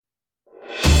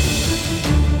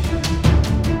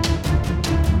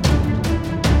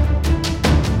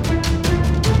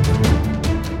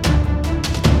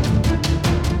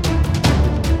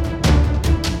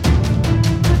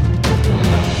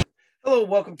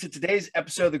welcome to today's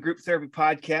episode of the Group Therapy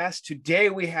Podcast. Today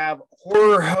we have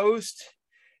horror host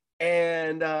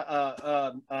and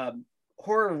horror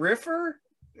riffer,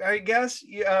 I guess,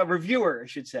 reviewer, I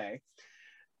should say.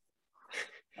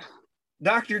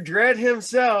 Dr. Dread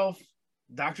himself.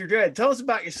 Dr. Dread, tell us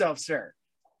about yourself, sir.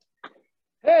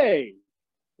 Hey,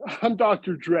 I'm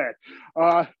Dr. Dread.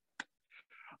 I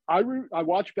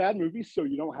watch bad movies, so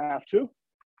you don't have to.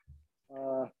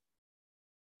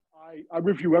 I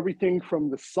review everything from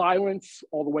the silence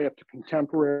all the way up to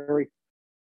contemporary.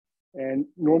 And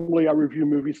normally I review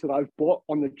movies that I've bought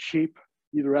on the cheap,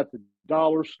 either at the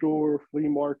dollar store, flea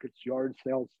markets, yard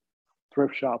sales,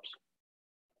 thrift shops.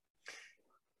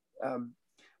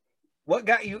 What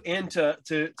got you into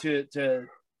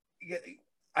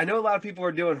I know a lot of people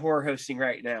are doing horror hosting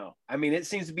right now. I mean, it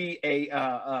seems to be a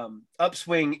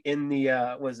upswing in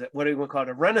the what do you want to call it,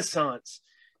 a renaissance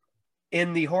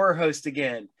in the horror host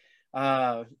again.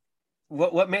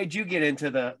 What made you get into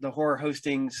the horror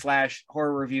hosting /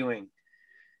 horror reviewing?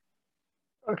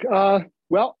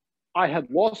 Well, I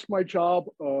had lost my job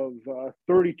of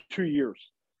 32 years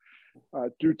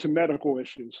due to medical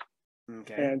issues.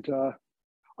 Okay. And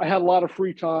I had a lot of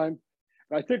free time.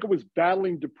 I think I was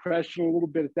battling depression a little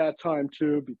bit at that time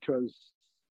too, because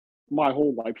my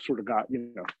whole life sort of got,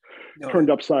 turned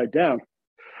upside down.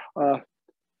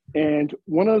 And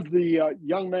one of the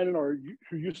young men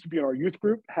who used to be in our youth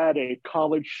group had a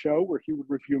college show where he would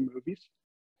review movies.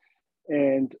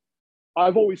 And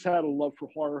I've always had a love for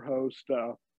horror host.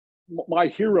 My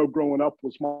hero growing up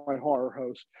was my horror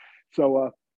host.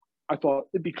 So I thought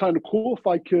it'd be kind of cool if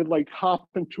I could hop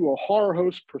into a horror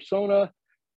host persona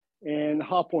and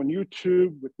hop on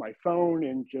YouTube with my phone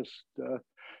and just,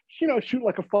 shoot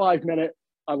like a 5-minute,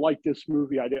 I like this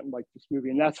movie, I didn't like this movie.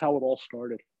 And that's how it all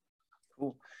started.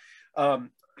 Cool.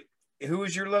 Who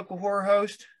is your local horror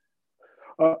host?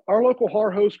 Our local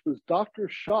horror host was Dr.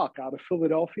 Shock out of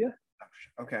Philadelphia.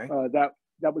 Okay. That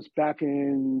was back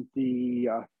in the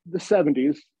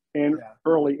 70s and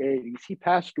early 80s. He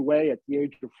passed away at the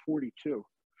age of 42.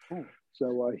 Ooh.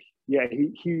 So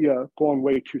he gone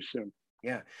way too soon.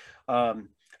 Yeah.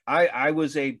 I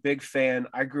was a big fan.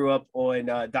 I grew up on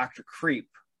Dr. Creep,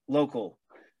 local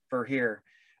for here.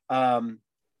 And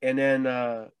then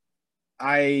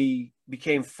I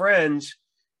became friends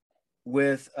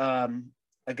with a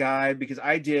guy because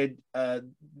I did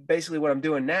basically what I'm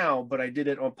doing now, but I did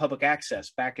it on public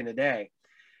access back in the day.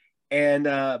 And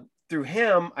through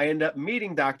him, I ended up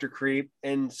meeting Dr. Creep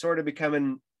and sort of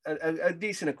becoming a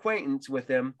decent acquaintance with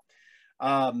him.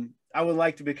 I would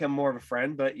like to become more of a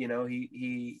friend, but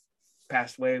he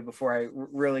passed away before I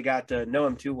really got to know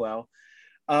him too well.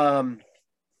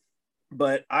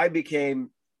 But I became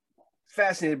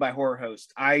fascinated by horror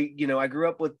host. I grew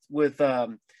up with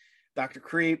Dr.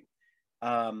 Creep,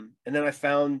 and then I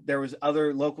found there was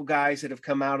other local guys that have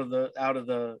come out of the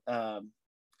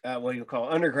what do you call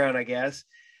it, underground, I guess.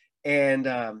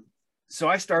 And so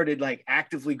I started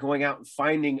actively going out and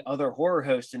finding other horror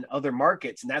hosts in other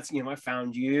markets. And that's, I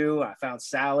found you, I found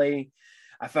Sally,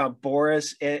 I found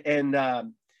Boris, and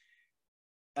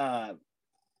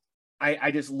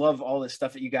I just love all this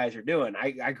stuff that you guys are doing.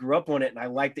 I grew up on it, and I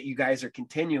like that you guys are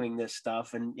continuing this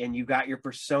stuff, and you got your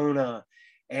persona,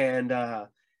 and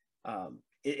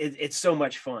it's so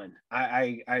much fun.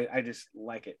 I just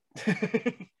like it.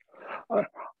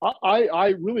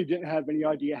 I really didn't have any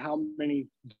idea how many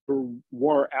there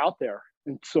were out there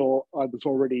until I was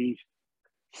already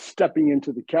stepping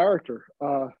into the character.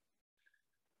 And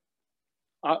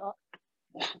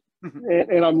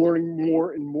I'm learning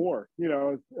more and more,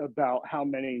 about how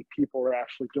many people are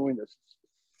actually doing this.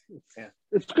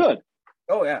 It's good.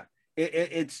 Oh yeah,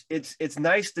 it's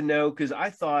nice to know, because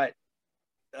I thought,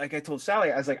 like I told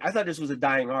Sally, I thought this was a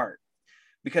dying art,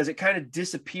 because it kind of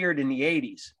disappeared in the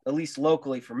 80s, at least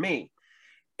locally for me.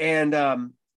 And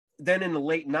then in the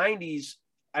late 90s,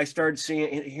 I started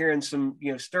hearing some,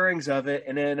 stirrings of it.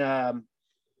 And then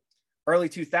early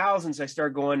 2000s, I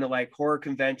started going to horror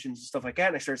conventions and stuff like that.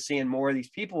 And I started seeing more of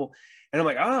these people. And I'm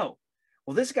like, oh,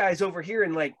 well, this guy's over here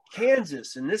in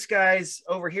Kansas, and this guy's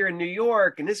over here in New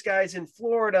York, and this guy's in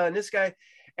Florida, and this guy.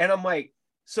 And I'm like,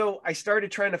 so I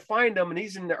started trying to find them, and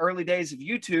he's in the early days of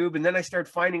YouTube. And then I started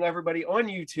finding everybody on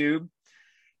YouTube.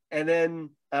 And then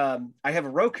I have a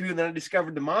Roku, and then I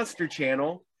discovered the Monster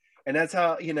Channel. And that's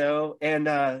how, and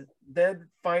then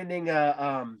finding,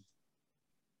 I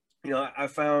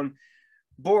found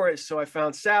Boris, so I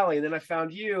found Sally, and then I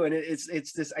found you. And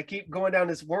it's this, I keep going down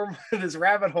this this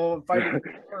rabbit hole and finding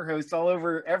horror hosts all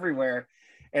over everywhere.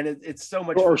 And it's so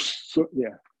much fun.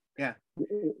 Yeah.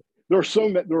 There are so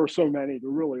many. There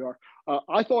really are.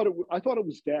 I thought it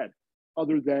was dead,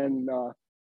 other than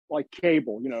like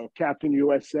cable, Captain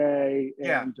USA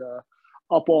Yeah. and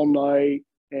Up All Night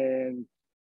and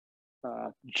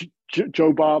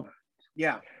Joe Bob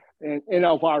Yeah. and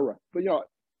Elvira. But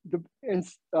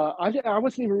I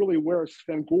wasn't even really aware of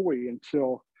Svengoolie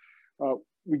until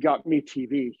we got Me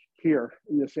TV here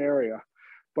in this area.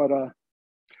 But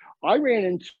I ran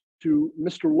into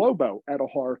Mr. Lobo at a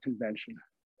horror convention,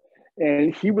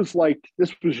 and he was like,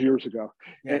 this was years ago,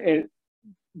 Yeah. and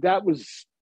that was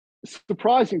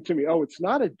surprising to me. Oh, it's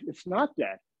not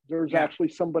dead. There's actually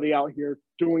somebody out here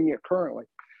doing it currently.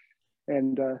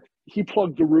 And he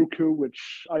plugged the Roku,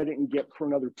 which I didn't get for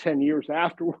another 10 years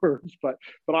afterwards, but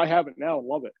I have it now and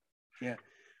love it. Yeah.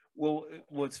 Well,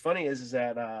 what's funny is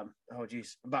that,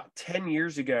 about 10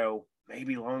 years ago,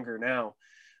 maybe longer now,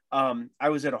 I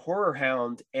was at a Horror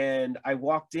Hound and I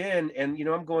walked in and,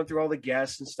 I'm going through all the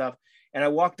guests and stuff. And I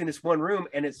walked in this one room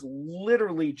and it's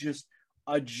literally just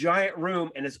a giant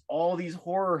room and it's all these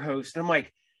horror hosts. And I'm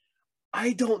like,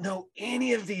 I don't know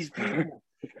any of these people.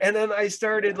 And then I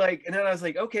started and then I was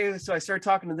like, okay. So I started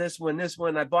talking to this one.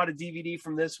 I bought a DVD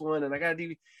from this one and I got a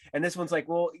DVD. And this one's like,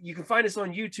 well, you can find us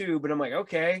on YouTube. And I'm like,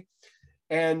 okay.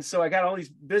 And so I got all these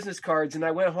business cards and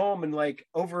I went home and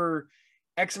over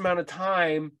X amount of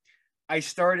time, I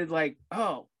started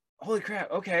oh, holy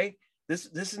crap. Okay. This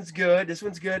one's good. This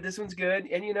one's good. This one's good.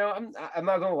 And, I'm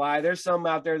not going to lie. There's some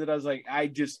out there that I was like, I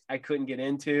couldn't get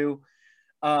into.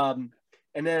 And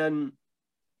then,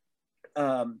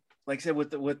 like I said,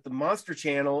 with the Monster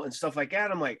Channel and stuff like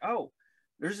that, I'm like, oh,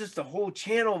 there's just a whole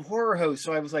channel of horror hosts.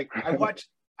 So I was like,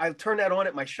 I turned that on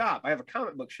at my shop. I have a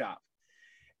comic book shop.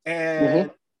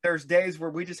 And there's days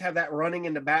where we just have that running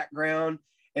in the background.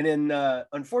 And then,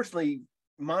 unfortunately,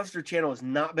 Monster Channel has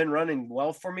not been running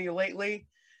well for me lately.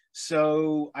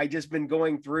 So I just been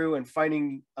going through and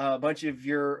finding a bunch of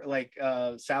your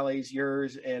Sally's,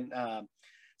 yours, and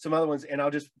some other ones, and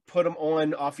I'll just put them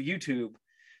on off of YouTube.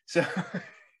 So,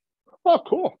 oh,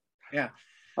 cool. Yeah.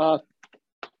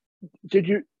 Did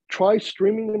you try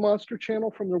streaming the Monster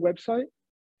Channel from their website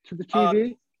to the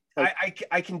TV?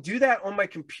 I can do that on my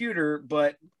computer,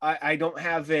 but I don't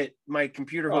have my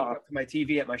computer hooked up to my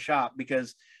TV at my shop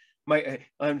because my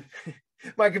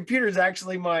my computer is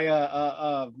actually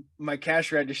my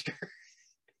cash register.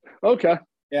 Okay.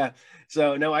 Yeah.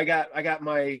 So no, I got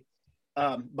my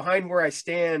behind where I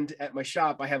stand at my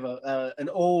shop. I have an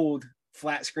old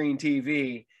flat screen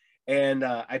TV, and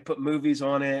I put movies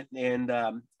on it, and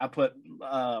I put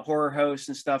horror hosts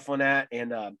and stuff on that.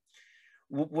 And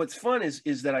what's fun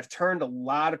is that I've turned a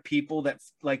lot of people that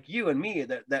like you and me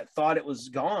that thought it was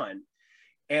gone,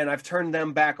 and I've turned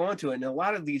them back onto it. And a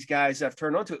lot of these guys I've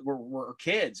turned onto it were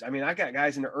kids. I mean, I got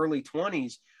guys in their early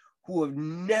 20s who have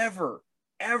never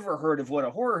ever heard of what a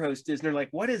horror host is, and they're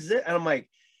like, "What is it?" And I'm like,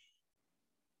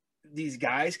 these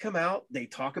guys come out, they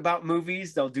talk about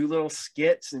movies, they'll do little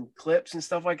skits and clips and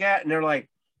stuff like that, and they're like,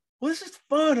 well, this is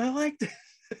fun, I like this.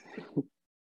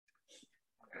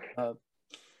 But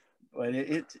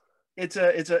it's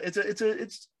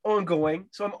ongoing,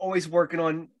 so I'm always working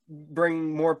on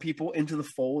bringing more people into the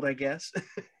fold, I guess.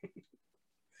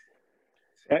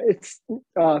 It's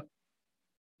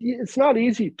not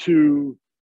easy to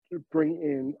bring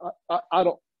in.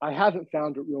 I haven't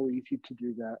found it real easy to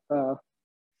do that.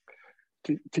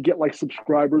 To get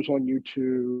subscribers on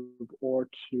YouTube or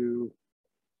to,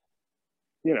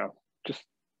 just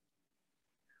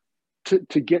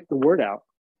to get the word out.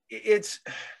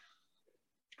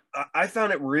 I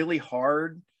found it really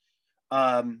hard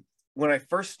when I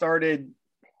first started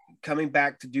coming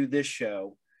back to do this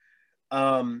show.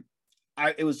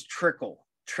 It was trickle.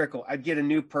 I'd get a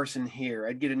new person here.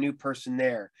 I'd get a new person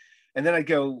there. And then I'd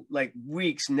go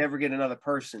weeks and never get another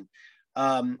person.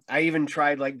 I even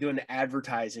tried doing the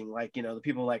advertising, the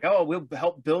people oh, we'll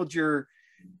help build your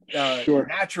sure.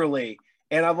 naturally.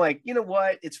 And I'm like, you know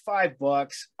what? It's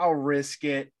 $5. I'll risk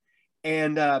it.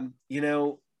 And,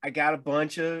 I got a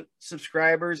bunch of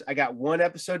subscribers. I got one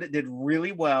episode that did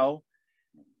really well.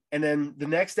 And then the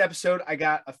next episode, I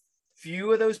got a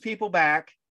few of those people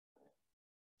back.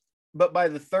 But by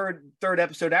the third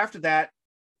episode after that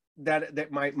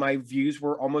my views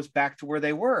were almost back to where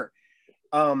they were.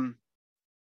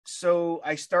 So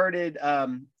I started, a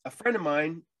friend of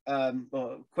mine,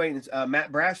 acquaintance,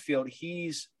 Matt Brassfield.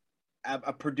 He's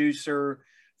a producer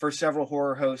for several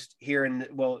horror hosts here in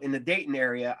the Dayton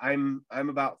area. I'm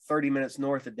about 30 minutes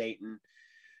north of Dayton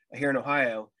here in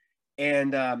Ohio.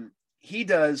 And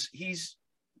he's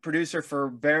producer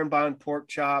for Baron Bond Pork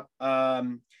Chop.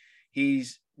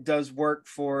 He's does work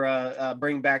for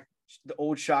Bring Back the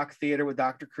Old Shock Theater with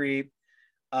Dr. Creep.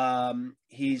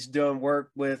 He's done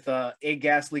work with A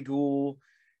Ghastly Ghoul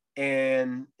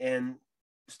and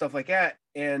stuff like that.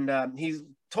 And he's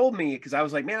told me, because I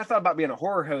was like, man, I thought about being a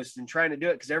horror host and trying to do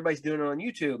it because everybody's doing it on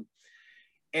YouTube.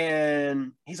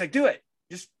 And he's like, do it,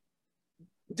 just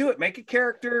do it, make a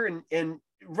character and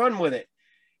run with it.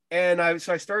 And I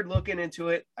started looking into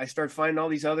it. I started finding all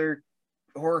these other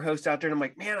horror hosts out there, and I'm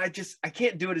like, man, I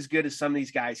can't do it as good as some of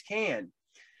these guys can.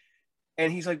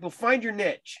 And he's like, well, find your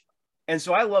niche. And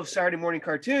so I love Saturday morning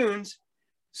cartoons.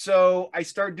 So I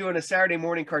started doing a Saturday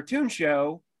morning cartoon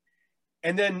show.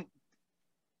 And then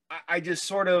I just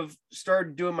sort of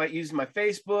started using my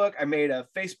Facebook. I made a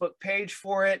Facebook page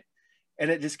for it,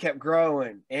 and it just kept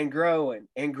growing and growing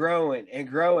and growing and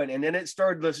growing. And then it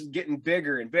started just getting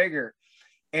bigger and bigger.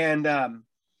 And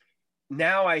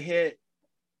now I hit,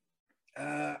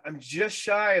 I'm just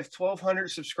shy of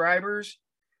 1,200 subscribers.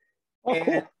 Oh,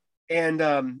 cool.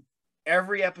 And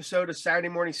every episode of Saturday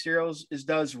Morning Serials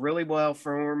does really well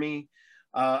for me.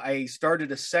 I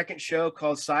started a second show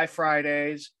called Sci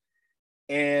Fridays.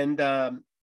 And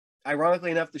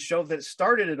ironically enough, the show that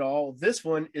started it all, this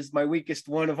one is my weakest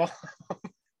one of all.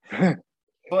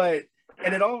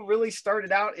 And it all really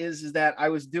started out is that I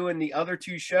was doing the other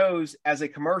two shows as a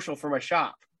commercial for my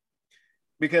shop.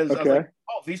 Because I was like,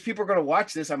 oh, if these people are going to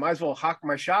watch this, I might as well hawk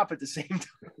my shop at the same time.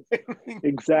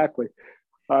 Exactly.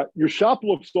 Your shop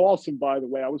looks awesome, by the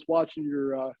way. I was watching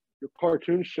your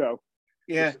cartoon show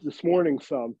this morning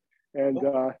some, and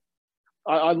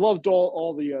I loved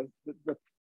all the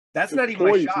That's the not even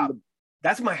my shop. The...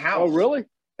 That's my house. Oh, really?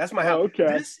 That's my house. Oh,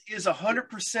 okay. This is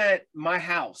 100% my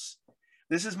house.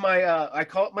 This is my, I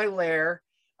call it my lair.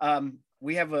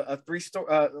 We have a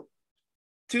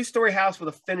two-story house with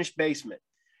a finished basement,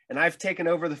 and I've taken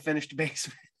over the finished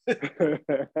basement.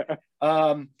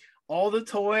 All the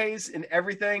toys and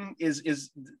everything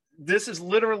this is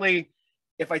literally,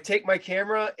 if I take my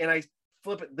camera and I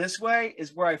flip it this way,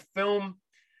 is where I film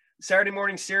Saturday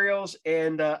Morning Serials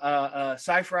and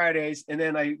Sci Fridays, and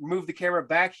then I move the camera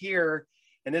back here,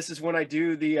 and this is when I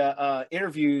do the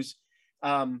interviews.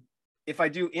 If I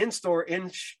do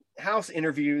in-house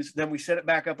interviews, then we set it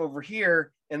back up over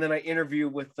here, and then I interview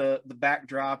with the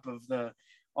backdrop of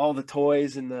all the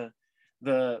toys and the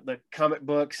comic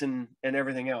books and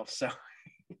everything else. So,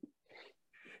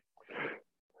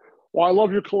 well, I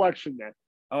love your collection, man.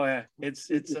 Oh yeah, it's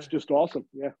just awesome.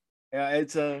 Yeah,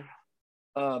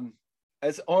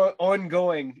 it's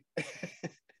ongoing,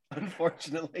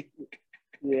 unfortunately.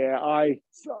 Yeah, I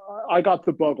got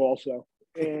the bug also,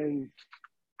 and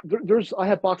I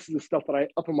have boxes of stuff that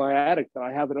up in my attic that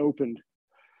I haven't opened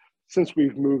since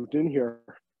we've moved in here,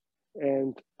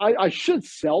 and I should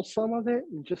sell some of it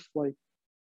and just like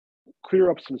clear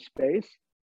up some space,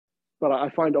 but I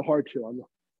find it hard to.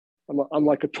 I'm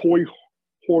like a toy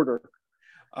hoarder.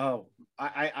 Oh,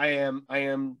 I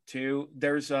am too.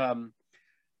 There's I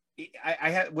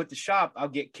had with the shop, I'll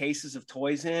get cases of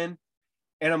toys in,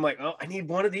 and I'm like, oh, I need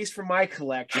one of these for my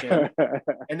collection.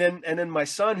 and then my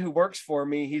son who works for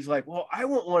me, he's like, well, I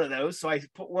want one of those, so I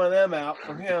put one of them out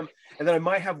for him, and then I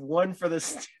might have one for the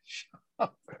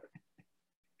shop.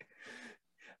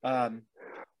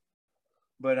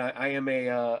 But I am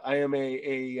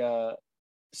a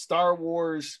Star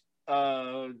Wars,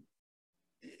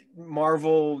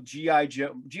 Marvel, G.I.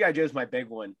 Joe. G.I. Joe is my big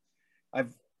one.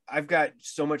 I've got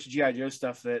so much G.I. Joe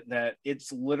stuff that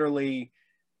it's literally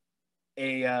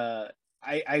I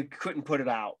couldn't put it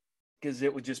out because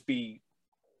it would just be,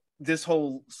 this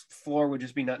whole floor would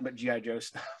just be nothing but G.I. Joe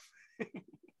stuff.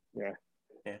 Yeah.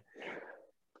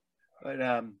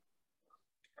 But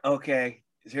okay,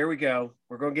 here we go.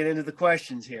 We're going to get into the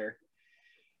questions here.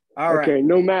 All right. Okay,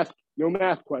 no math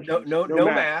questions. No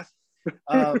math.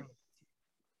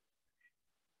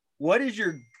 What is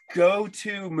your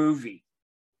go-to movie?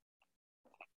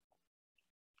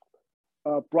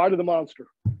 Bride of the Monster.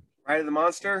 Bride of the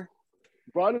Monster?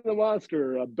 Bride of the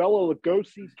Monster. Bela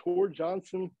Lugosi, Tor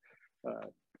Johnson.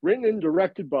 Written and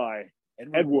directed by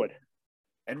Ed Wood.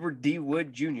 Edward D.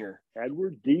 Wood Jr.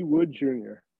 Edward D. Wood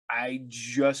Jr. I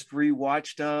just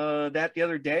rewatched that the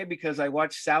other day because I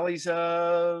watched Sally's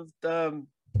Valentine's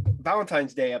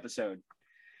Day episode.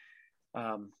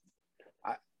 I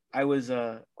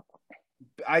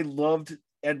loved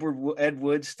Ed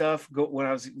Wood stuff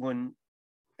when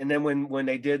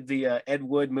they did the Ed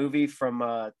Wood movie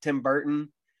from Tim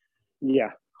Burton.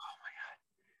 Yeah. Oh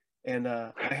my God. And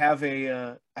I have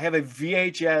a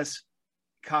VHS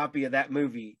copy of that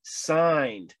movie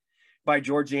signed by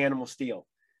George the Animal Steel.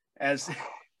 As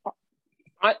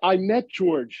I met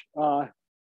George. I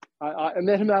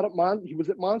met him out at he was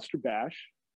at Monster Bash.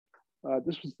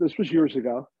 This was years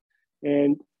ago,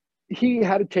 and he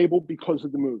had a table because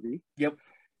of the movie. Yep.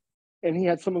 And he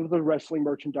had some of the wrestling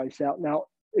merchandise out. Now,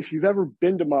 if you've ever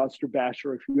been to Monster Bash,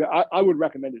 or I would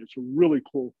recommend it. It's a really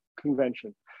cool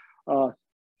convention.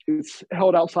 It's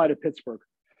held outside of Pittsburgh.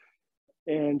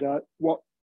 And well,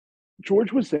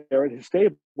 George was there at his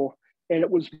table, and it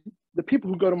was the people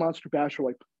who go to Monster Bash are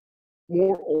like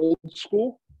more old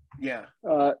school. Yeah.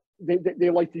 They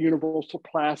like the Universal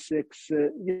Classics,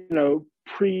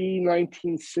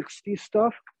 pre-1960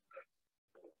 stuff.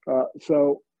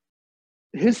 So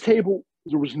his table,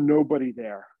 there was nobody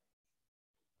there.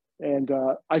 And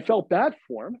I felt bad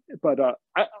for him, but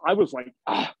I was like,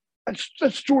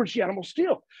 that's George the Animal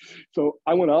Steel. So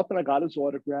I went up and I got his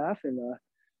autograph, and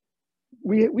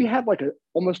we had like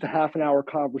almost a half an hour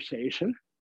conversation.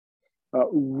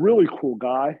 Really cool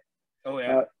guy. Oh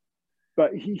yeah.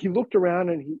 But he looked around,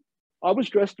 and I was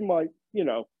dressed in my,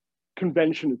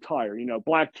 convention attire,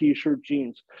 black t-shirt,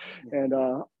 jeans, and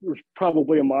there was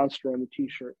probably a monster on the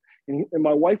t-shirt. And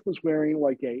my wife was wearing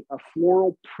like a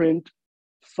floral print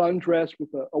sundress with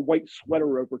a white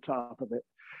sweater over top of it.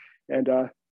 And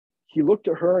he looked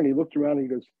at her and he looked around and he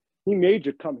goes, "He made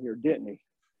you come here, didn't he?"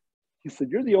 He said,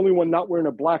 "You're the only one not wearing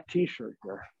a black t-shirt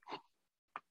here."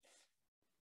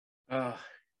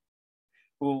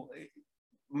 Well,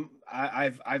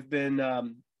 I've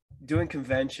been doing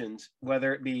conventions,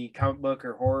 whether it be comic book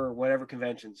or horror or whatever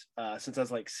conventions, since I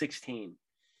was like 16.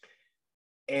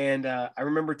 And I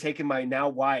remember taking my now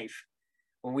wife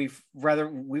when we'd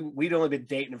only been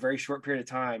dating a very short period of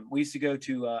time. We used to go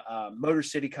to Motor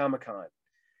City Comic Con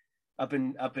up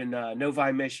in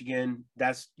Novi, Michigan.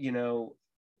 That's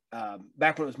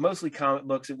back when it was mostly comic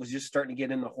books. It was just starting to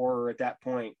get into horror at that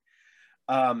point.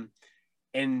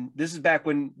 And this is back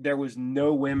when there was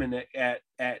no women at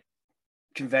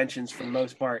conventions for the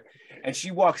most part. And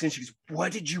she walks in, she goes,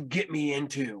 "What did you get me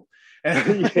into?"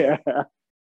 Yeah.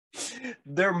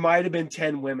 There might have been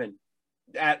 10 women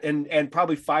and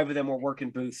probably 5 of them were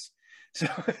working booths. So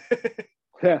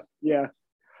yeah.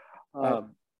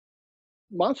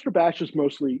 Monster Bash is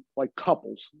mostly like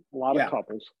couples, a lot of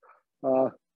couples.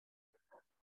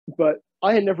 But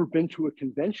I had never been to a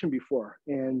convention before.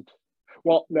 And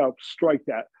well, no, strike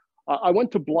that. I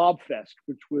went to Blobfest,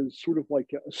 which was sort of like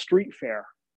a street fair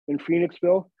in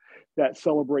Phoenixville that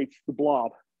celebrates the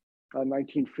Blob,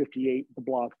 1958, the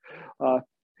Blob.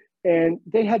 And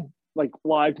they had like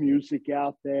live music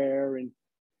out there and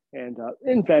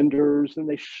vendors, and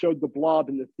they showed the Blob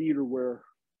in the theater where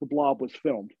the Blob was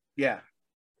filmed. Yeah.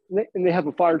 And they have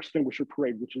a fire extinguisher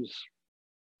parade, which is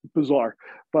bizarre.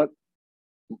 But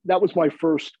that was my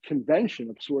first convention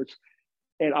of sorts.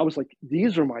 And I was like,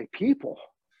 these are my people.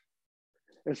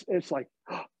 It's like,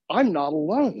 I'm not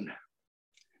alone.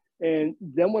 And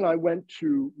then when I went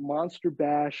to Monster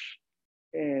Bash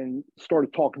and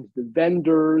started talking to the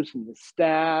vendors and the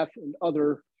staff and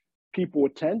other people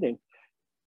attending,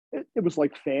 it was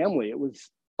like family. It was,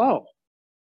 oh,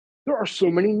 there are so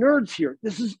many nerds here.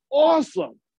 This is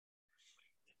awesome.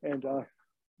 And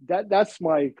that's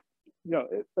my,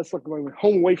 that's like going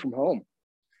home away from home.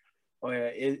 Oh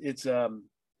yeah,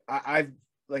 I've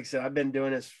like I said, I've been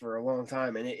doing this for a long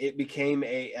time, and it became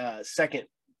a second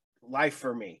life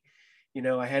for me.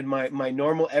 I had my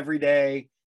normal everyday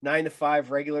 9 to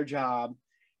 5 regular job,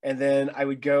 and then I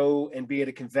would go and be at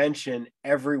a convention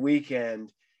every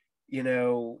weekend,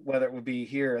 whether it would be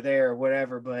here or there or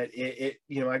whatever. But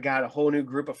I got a whole new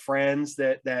group of friends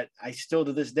that I still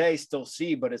to this day still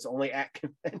see, but it's only at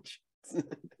conventions.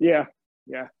 Yeah.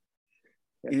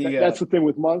 That's the thing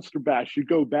with Monster Bash. You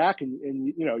go back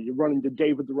and you run into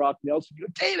David the Rock Nelson. You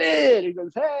go, "David!" He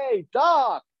goes, "Hey,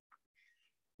 Doc."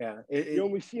 Yeah. You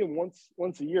only see him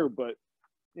once a year, but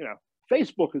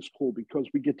Facebook is cool because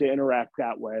we get to interact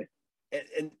that way.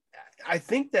 And I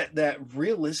think that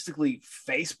realistically,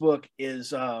 Facebook is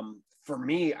for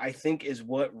me, I think is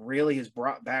what really has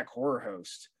brought back Horror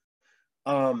Host.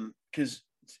 Because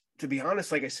to be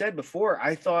honest, like I said before,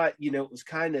 I thought it was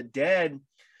kind of dead.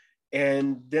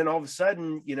 And then all of a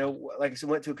sudden, like I said,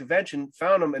 went to a convention,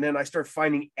 found them, and then I started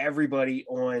finding everybody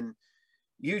on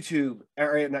YouTube,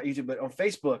 or not YouTube, but on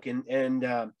Facebook, and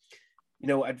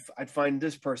I'd find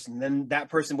this person, then that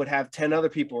person would have 10 other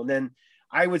people, and then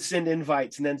I would send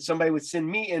invites, and then somebody would send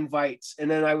me invites, and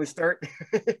then I would start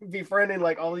befriending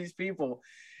like all these people,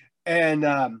 and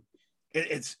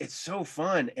it's so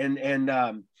fun, and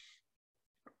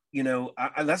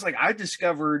that's like I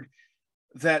discovered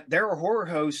that there are horror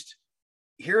hosts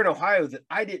here in Ohio that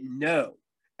I didn't know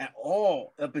at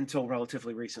all up until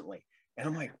relatively recently. And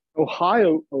I'm like,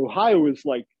 Ohio is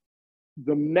like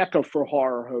the mecca for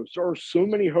horror hosts. There are so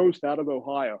many hosts out of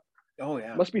Ohio. Oh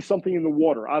yeah. Must be something in the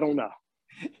water. I don't know.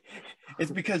 It's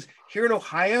because here in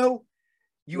Ohio,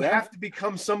 you have to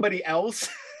become somebody else.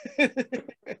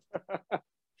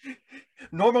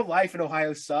 normal life in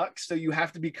Ohio sucks, so you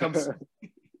have to become.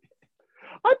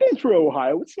 I've been through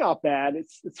Ohio. It's not bad.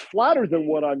 It's flatter than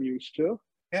what I'm used to.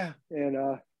 Yeah. And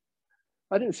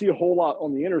I didn't see a whole lot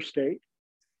on the interstate,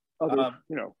 other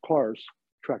cars,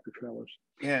 tractor trailers.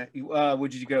 Yeah.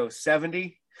 Would you go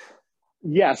 70?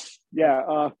 Yes.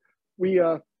 Yeah. We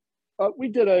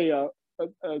did a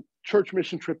church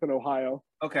mission trip in Ohio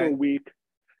for a week,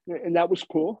 and that was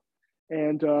cool.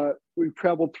 And we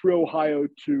traveled through Ohio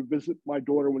to visit my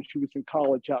daughter when she was in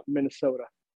college out in Minnesota.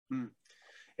 Hmm.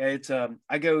 It's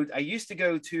I used to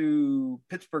go to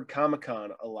Pittsburgh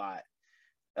Comic-Con a lot,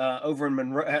 over in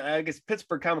Monroe. I guess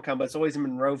Pittsburgh Comic-Con, but it's always in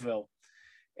Monroeville.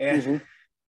 And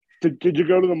did you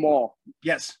go to the mall?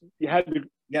 Yes. You had to.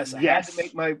 Yes, I had to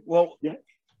make my Yeah.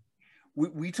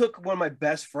 We took one of my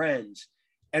best friends,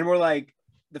 and we're like,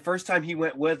 the first time he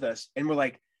went with us, and we're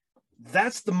like,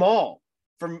 that's the mall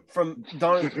from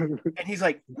Don. And he's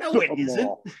like, no, it isn't.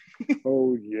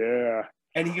 Oh yeah.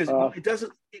 And he goes, well, it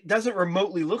doesn't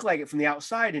remotely look like it from the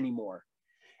outside anymore.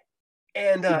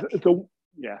 And the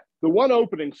one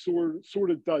opening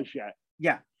sort of does yet.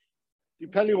 Yeah.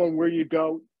 Depending on where you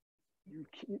go,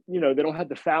 they don't have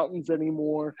the fountains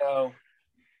anymore. No.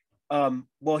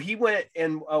 Well, he went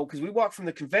and because we walked from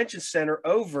the convention center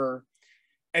over,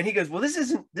 and he goes, well, this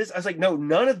isn't this. I was like, no,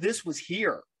 none of this was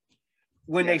here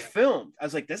when they filmed. I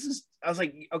was like,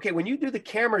 okay, when you do the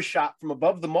camera shot from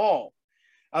above the mall,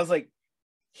 I was like,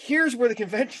 here's where the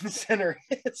convention center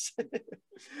is.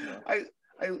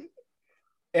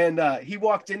 He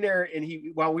walked in there, and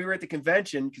while we were at the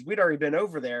convention, because we'd already been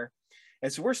over there,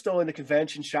 and so we're still in the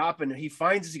convention shop, and he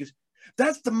finds us. He goes,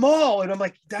 that's the mall. And I'm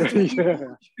like, that's what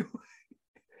you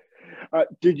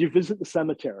did you visit the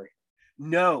cemetery?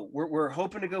 No, we're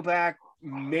hoping to go back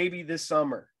maybe this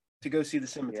summer to go see the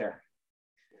cemetery.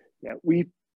 Yeah,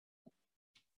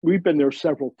 we've been there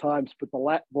several times, but the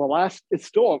last it's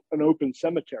still an open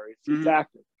cemetery. It's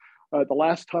active. The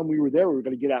last time we were there, we were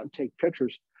going to get out and take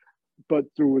pictures, but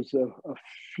there was a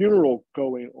funeral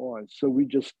going on, so we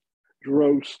just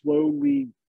drove slowly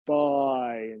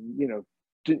by and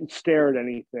didn't stare at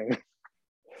anything.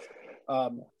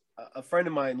 A friend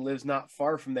of mine lives not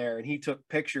far from there, and he took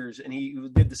pictures, and he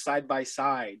did the side by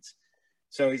sides.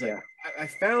 So he's like, I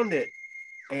found it.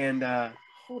 And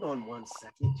hold on one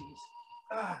second.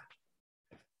 Jeez.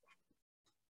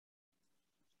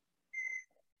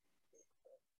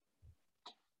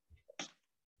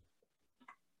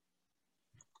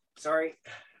 Sorry.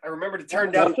 I remember to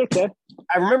turn down. Okay.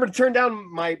 I remember to turn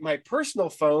down my personal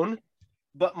phone,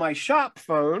 but my shop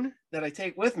phone that I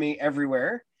take with me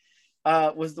everywhere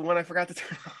was the one I forgot to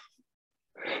turn off.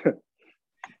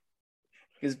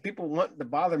 Because people want to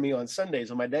bother me on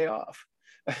Sundays on my day off.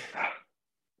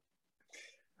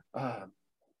 All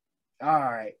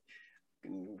right.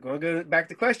 Going to go back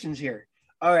to questions here.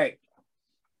 All right.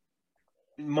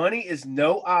 Money is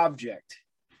no object.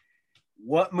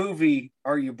 What movie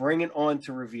are you bringing on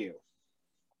to review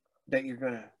that you're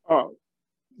going to? Oh,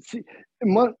 see,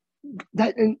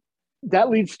 that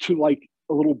leads to like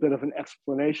a little bit of an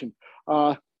explanation.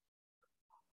 My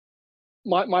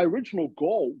original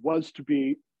goal was to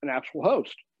be an actual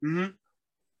host. Mm-hmm.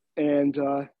 And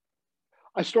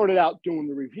I started out doing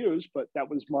the reviews, but I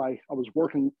was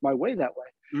working my way that way.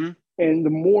 Mm-hmm. And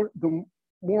the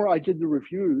more I did the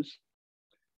reviews,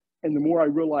 and the more I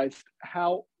realized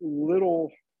how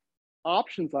little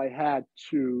options I had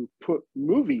to put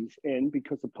movies in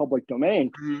because of public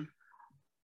domain,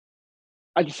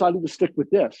 I decided to stick with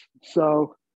this.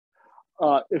 So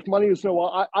if money is no,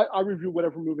 I review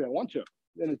whatever movie I want to,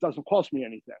 and it doesn't cost me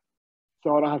anything.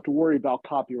 So I don't have to worry about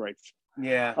copyrights.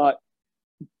 Yeah.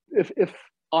 If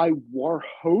I were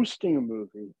hosting a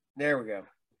movie, there we go.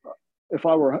 If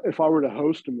I were to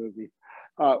host a movie,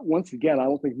 once again, I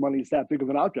don't think money is that big of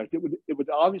an object. It would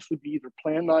obviously be either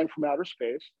Plan 9 from Outer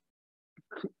Space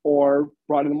or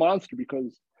Bride of the Monster,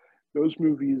 because those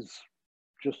movies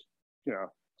just, they're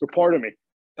part of me.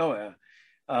 Oh yeah.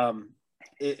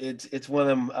 It's one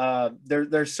of them.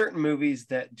 There's certain movies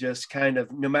that just kind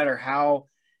of, no matter how,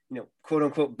 quote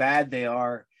unquote bad they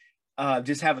are,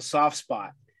 just have a soft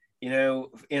spot.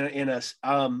 In us.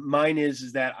 Mine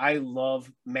is that I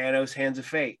love Manos Hands of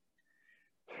Fate.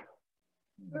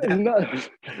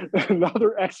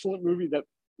 Another excellent movie that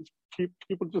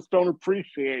people just don't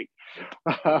appreciate.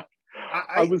 I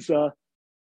was go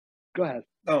ahead.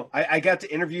 Oh, I got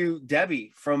to interview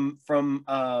Debbie from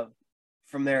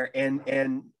there,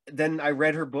 and then I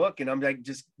read her book, and I'm like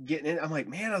just getting in. I'm like,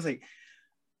 man,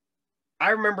 I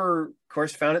remember, of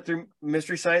course, found it through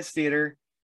Mystery Science Theater,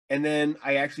 and then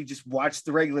I actually just watched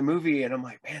the regular movie, and I'm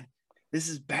like, man, this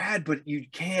is bad, but you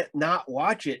can't not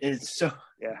watch it. And it's so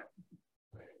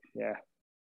Yeah.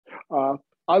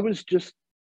 I was just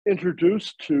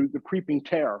introduced to The Creeping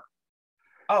Terror,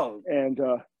 Oh, and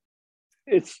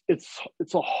it's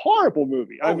a horrible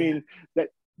movie. I oh yeah. mean, that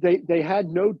they had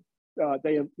no,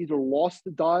 they have either lost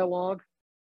the dialogue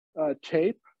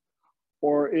tape,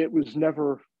 or it was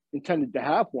never intended to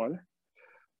have one,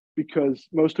 because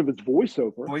most of it's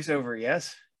voiceover, Voiceover,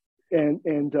 yes. and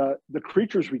the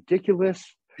creature's ridiculous.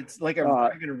 It's like a Uh,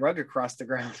 dragging a rug across the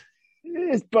ground.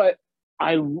 but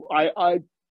I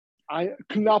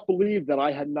could not believe that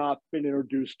I had not been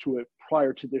introduced to it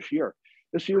prior to this year.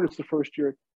 This year was the first year.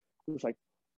 It was like,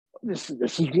 this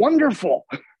is wonderful.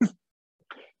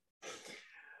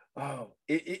 Oh,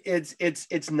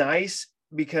 it's nice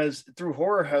because through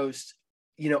Horror Host,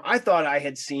 I thought I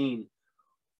had seen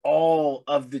all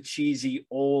of the cheesy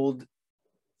old,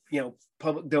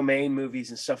 public domain movies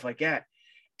and stuff like that.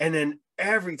 And then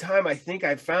every time I think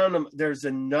I found them, there's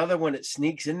another one that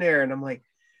sneaks in there, and I'm like,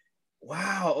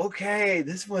 wow, okay,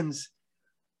 this one's,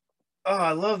 oh,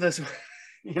 I love this one.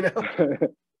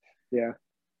 Yeah.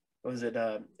 What was it?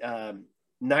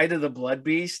 Night of the Blood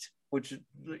Beast, which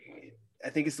I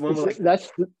think it's the one with like,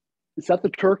 is that the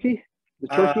turkey? The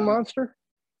turkey monster?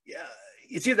 Yeah,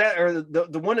 it's either that or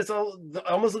the one that's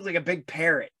almost looks like a big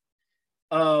parrot.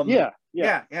 Yeah.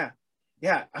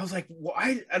 I was like,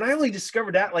 why? And I only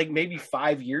discovered that like maybe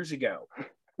 5 years ago,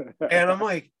 and I'm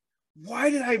like, why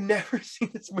did I never see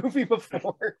this movie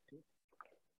before?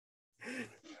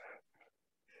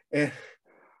 And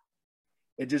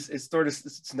it sort of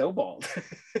snowballed.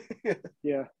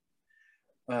 Yeah.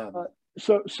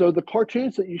 So the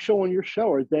cartoons that you show on your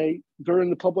show, they're in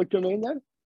the public domain then?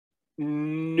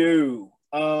 No.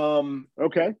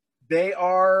 Okay. They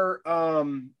are.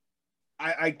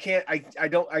 I can't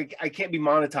be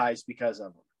monetized because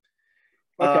of them.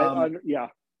 Okay. Yeah.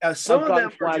 Some I've of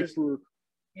them are just for...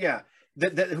 yeah.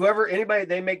 Anybody,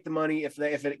 they make the money if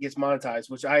it gets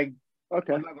monetized, which okay.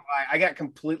 I'm not gonna lie, I got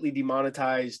completely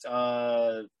demonetized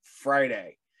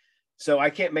Friday, so I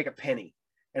can't make a penny,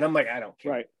 and I'm like, I don't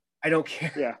care. Right. I don't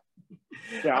care. Yeah.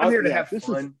 I'm here to have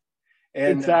fun.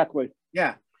 And exactly.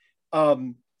 Yeah.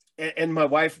 And my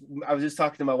wife, I was just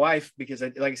talking to my wife because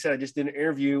like I said, I just did an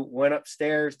interview, went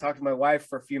upstairs, talked to my wife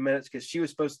for a few minutes because she was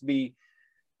supposed to be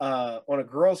on a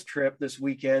girls trip this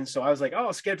weekend. So I was like, oh,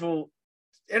 I'll schedule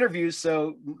interviews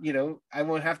so, I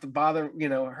won't have to bother,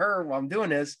 her while I'm doing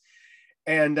this.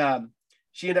 And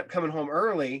she ended up coming home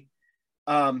early.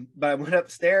 But I went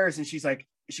upstairs and she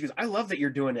goes, I love that you're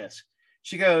doing this.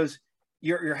 She goes,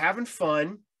 you're having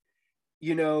fun,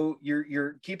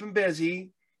 you're keeping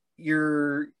busy.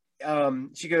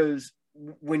 She goes,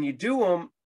 when you do them,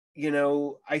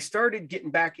 I started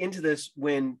getting back into this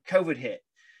when COVID hit.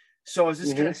 So I was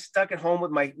just kind of stuck at home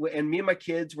with and me and my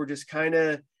kids were just kind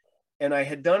of, and I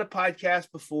had done a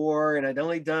podcast before and I'd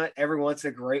only done it every once in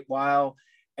a great while.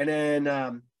 And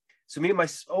then, so me and my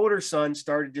older son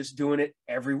started just doing it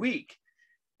every week.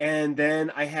 And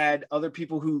then I had other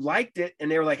people who liked it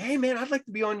and they were like, hey man, I'd like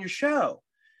to be on your show.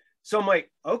 So I'm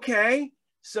like, okay.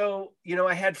 So,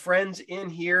 I had friends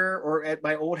in here or at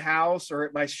my old house or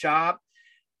at my shop.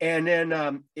 And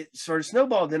then it sort of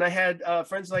snowballed. Then I had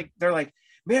friends they're like,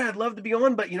 man, I'd love to be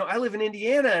on, but, I live in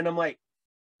Indiana. And I'm like,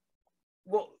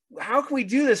 well, how can we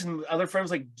do this? And other friends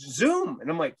like Zoom.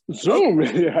 And I'm like, Zoom.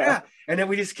 Okay. Yeah. And then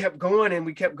we just kept going and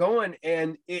we kept going.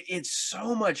 And it's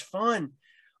so much fun.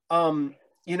 There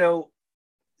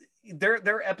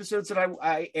are episodes that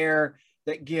I air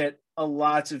that get a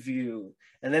lots of view.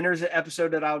 And then there's an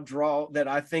episode that I'll draw that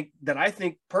I think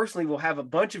personally will have a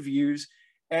bunch of views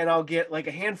and I'll get like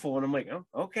a handful. And I'm like, oh,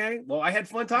 okay, well, I had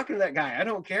fun talking to that guy. I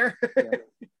don't care.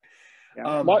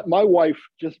 Yeah. My wife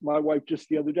just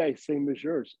the other day, same as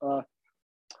yours. I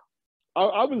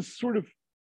was sort of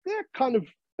kind of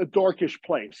a darkish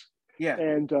place. Yeah.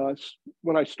 And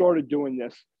when I started doing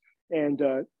this, and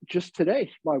just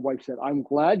today, my wife said, I'm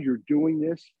glad you're doing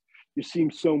this. You seem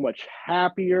so much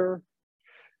happier.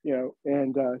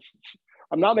 And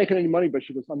I'm not making any money, but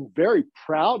she goes, I'm very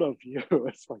proud of you.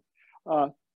 It's like,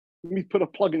 let me put a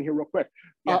plug in here real quick.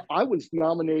 Yeah. I was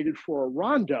nominated for a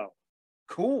Rondo.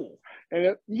 Cool. And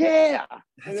it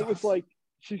That's was awesome. like,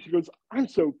 she goes, I'm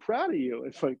so proud of you.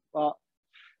 It's like,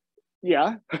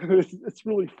 yeah, it's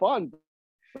really fun.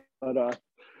 But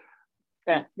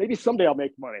maybe someday I'll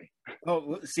make money.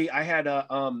 Oh, see, I had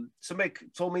somebody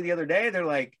told me the other day, they're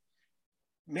like,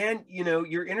 man,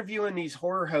 you're interviewing these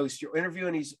horror hosts, you're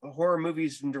interviewing these horror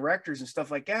movies and directors and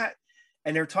stuff like that.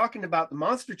 And they're talking about the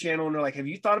Monster Channel. And they're like, have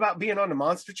you thought about being on the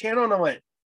Monster Channel? And I went,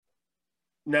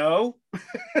 no.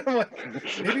 I'm like,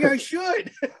 maybe I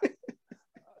should.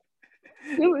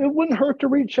 It wouldn't hurt to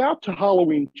reach out to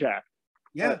Halloween Jack.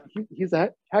 Yeah. He's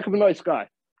a heck of a nice guy.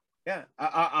 Yeah.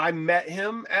 I met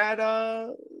him at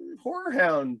Horror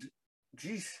Hound,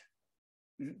 geez,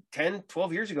 10,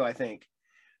 12 years ago, I think.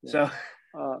 Yeah. So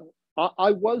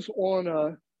I was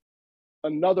on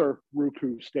another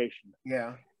Roku station,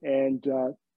 yeah. and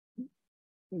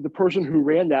the person who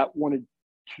ran that wanted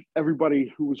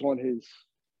everybody who was on his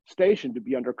station to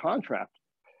be under contract,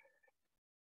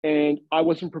 and I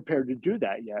wasn't prepared to do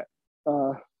that yet.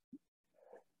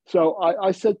 So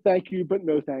I said thank you, but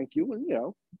no thank you,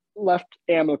 and left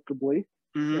amicably.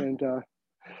 Mm-hmm. And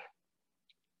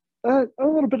a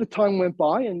little bit of time went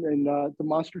by, and the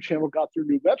Monster Channel got their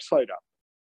new website up,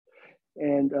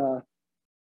 and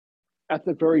at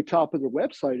the very top of the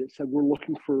website, it said, "We're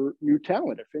looking for new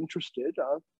talent. If interested,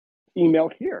 email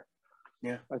here."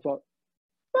 Yeah. I thought,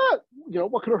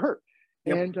 what could have hurt?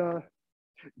 Yep. And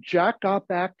Jack got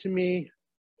back to me,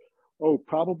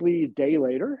 probably a day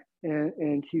later,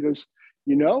 and he goes,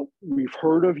 we've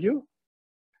heard of you,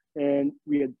 and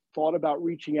we had thought about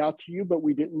reaching out to you, but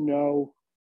we didn't know,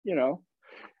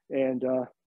 and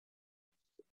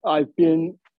I've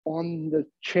been on the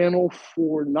channel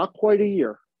for not quite a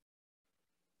year.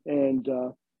 And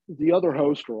the other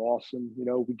hosts are awesome.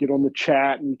 We get on the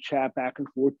chat and we chat back and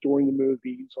forth during the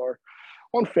movies, or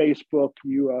on Facebook.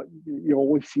 You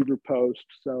always see their posts,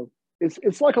 so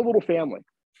it's like a little family.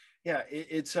 Yeah,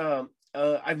 it's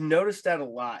I've noticed that a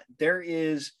lot. There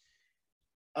is,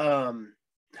 I'm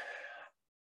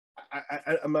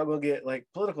not gonna get like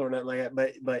political or nothing like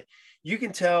that, but you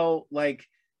can tell, like,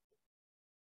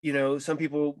 some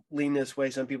people lean this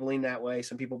way, some people lean that way,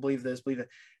 some people believe this, believe that.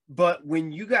 But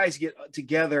when you guys get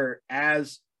together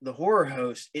as the horror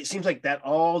host, it seems like that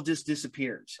all just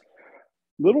disappears.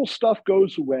 Little stuff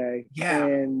goes away, Yeah.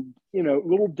 and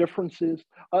little differences.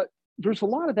 There's a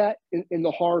lot of that in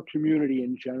the horror community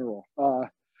in general.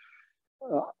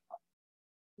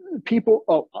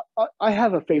 People. I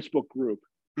have a Facebook group,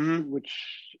 Mm-hmm.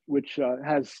 which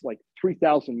has like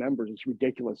 3,000 members. It's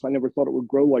ridiculous. I never thought it would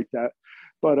grow like that.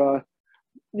 But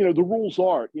the rules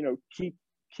are, keep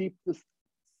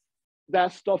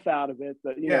that stuff out of it.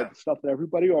 The stuff that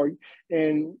everybody are,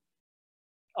 and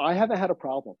I haven't had a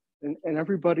problem, and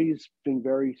everybody's been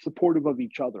very supportive of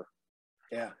each other.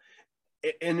 Yeah,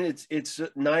 and it's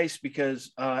nice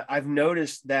because I've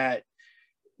noticed that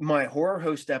my horror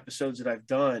host episodes that I've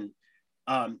done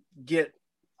get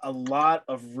a lot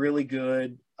of really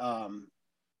good,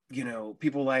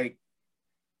 people like,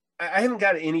 I haven't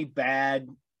got any bad,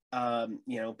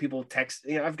 people text,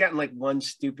 I've gotten like one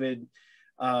stupid,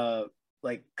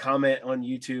 like comment on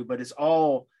YouTube, but it's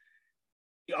all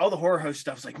the horror host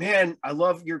stuff. It's like, man, I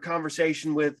love your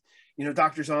conversation with,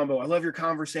 Dr. Zombo. I love your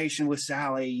conversation with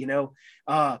Sally, even,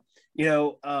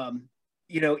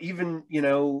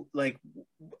 like,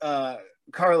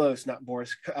 Carlos, not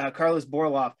Boris, Carlos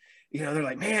Borloff, they're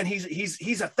like, man, he's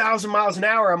 1,000 miles an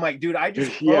hour. I'm like, dude, I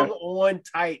just hung on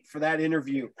tight for that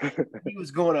interview. He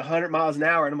was going 100 miles an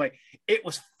hour. And I'm like, it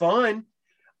was fun.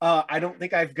 I don't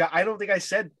think I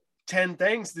said 10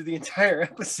 things through the entire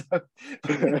episode.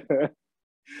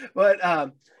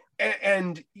 But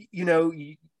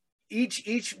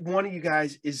each one of you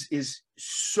guys is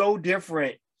so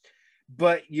different,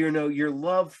 but your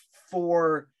love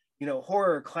for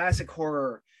horror, classic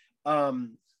horror,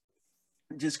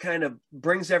 just kind of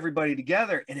brings everybody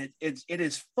together, and it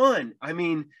is fun. I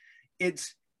mean,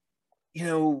 it's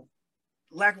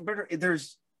lack of better,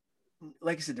 there's,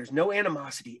 like I said, there's no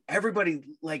animosity. Everybody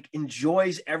like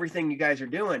enjoys everything you guys are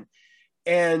doing,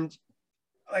 and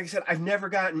like I said, I've never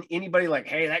gotten anybody like,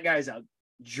 hey, that guy's a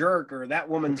jerk, or that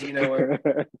woman's, or,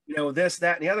 this,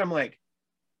 that, and the other. I'm like,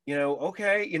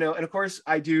 okay, and of course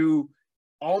I do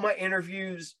all my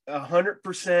interviews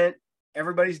 100%.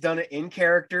 Everybody's done it in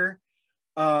character,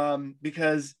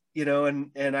 because,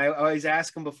 and I always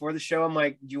ask them before the show, I'm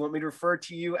like, do you want me to refer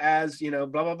to you as, blah,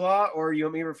 blah, blah, or you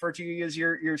want me to refer to you as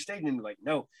your stage name? Like,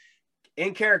 no,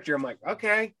 in character. I'm like,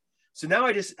 okay. So now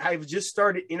I've just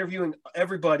started interviewing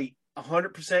everybody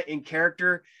 100% in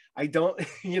character. I don't,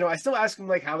 I still ask them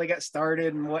like how they got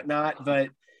started and whatnot, but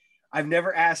I've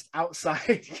never asked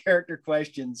outside character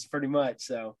questions pretty much.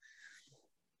 So,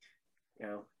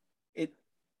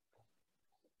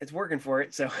 it's working for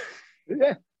it. So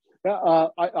yeah.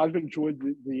 I've enjoyed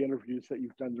the interviews that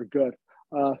you've done. They're good.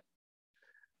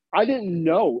 I didn't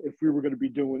know if we were going to be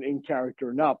doing in character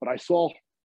or not, but I saw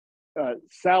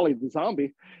Sally the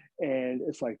zombie, and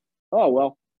it's like, oh,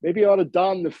 well, maybe I ought to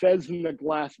don the fez and the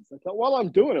glasses. I thought, well,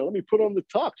 I'm doing it, let me put on the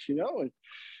tux, and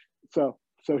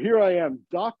so here I am,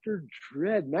 Dr.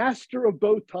 Dread, master of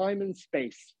both time and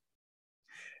space,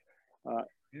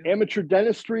 amateur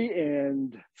dentistry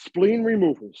and spleen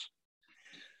removals.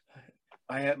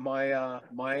 I had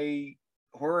my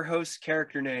horror host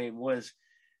character name was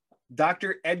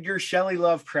Dr. Edgar Shelley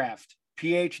Lovecraft,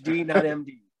 PhD, not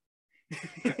MD.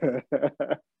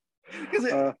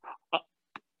 uh,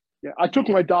 yeah, I took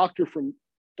my doctor from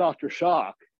Dr.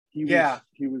 Shock. He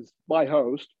was my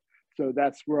host, so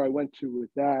that's where I went to with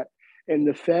that. And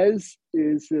the Fez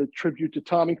is a tribute to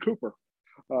Tommy Cooper,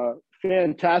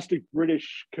 fantastic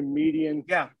British comedian.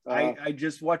 Yeah, I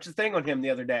just watched a thing on him the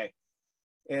other day,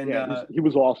 and yeah, he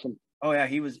was awesome. Oh yeah,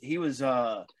 he was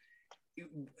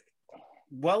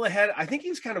well ahead. I think he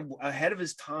was kind of ahead of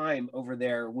his time over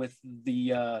there with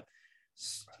the.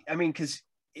 I mean, because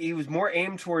he was more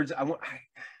aimed towards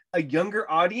a younger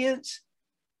audience,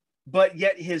 but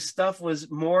yet his stuff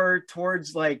was more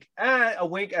towards like a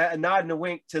wink, a nod and a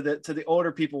wink to the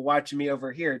older people watching me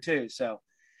over here too. So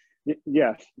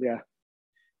yes, yeah.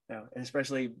 And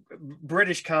especially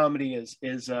British comedy is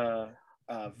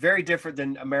very different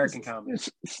than American comedy.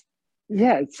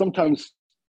 It's sometimes,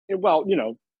 well,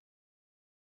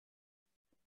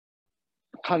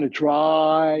 kind of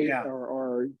dry,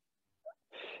 or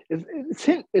it's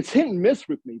hit and miss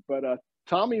with me. But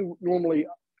Tommy, normally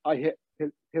I hit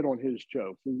on his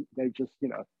jokes, and they just,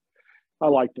 I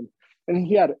liked him, and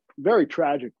he had a very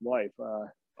tragic life.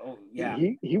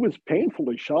 He was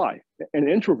painfully shy, an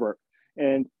introvert,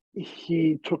 and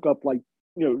he took up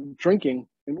drinking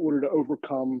in order to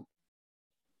overcome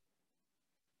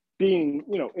being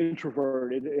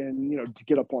introverted and to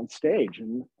get up on stage.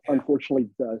 And unfortunately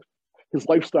his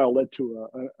lifestyle led to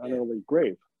an early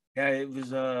grave. It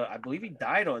was I believe he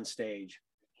died on stage.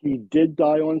 He did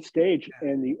die on stage,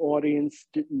 and the audience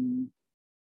didn't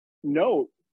know.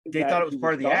 They thought it was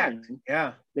part of the act.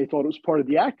 Yeah, they thought it was part of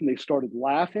the act, and they started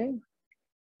laughing,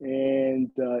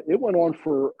 and it went on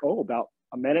for about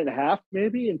a minute and a half,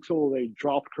 maybe, until they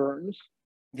dropped curtains.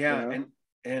 Yeah,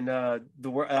 and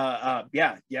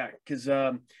because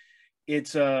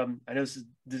it's I know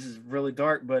this is really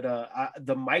dark, but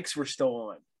the mics were still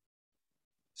on.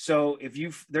 So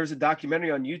there's a documentary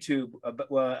on YouTube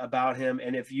about him,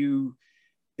 and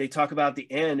they talk about the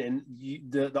end, and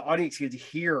the audience could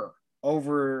hear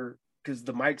over because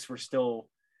the mics were still.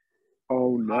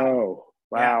 Oh no!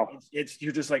 Wow! Yeah,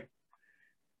 you're just like,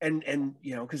 and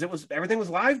because everything was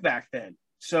live back then.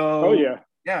 So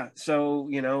so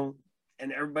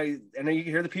and everybody, and then you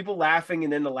could hear the people laughing,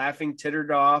 and then the laughing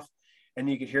tittered off, and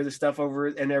you could hear the stuff over,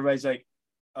 and everybody's like,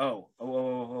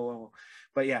 oh.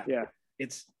 But yeah.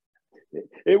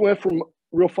 It went from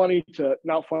real funny to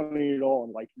not funny at all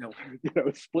in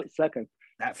a split second.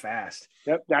 That fast.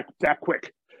 Yep, that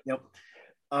quick. Yep.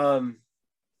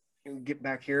 Get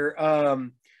back here.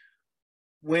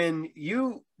 When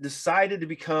you decided to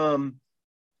become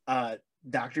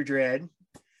Dr. Dread,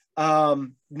 now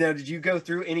did you go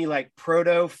through any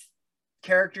proto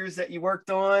characters that you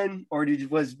worked on, or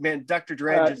was Dr.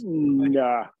 Dread just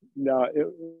no,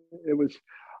 it was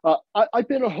I've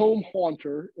been a home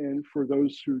haunter, and for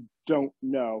those who don't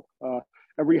know,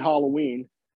 every Halloween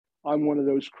I'm one of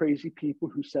those crazy people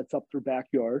who sets up their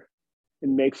backyard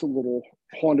and makes a little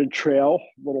haunted trail,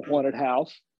 little haunted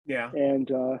house. And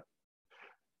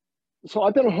so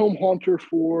I've been a home haunter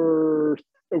for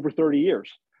over 30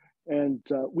 years, and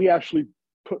we actually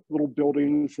put little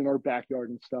buildings in our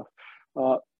backyard and stuff.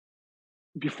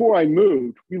 Before I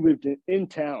moved, we lived in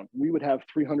town. We would have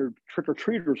 300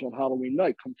 trick-or-treaters on Halloween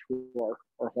night come to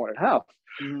our haunted house,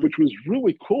 which was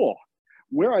really cool.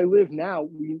 Where I live now,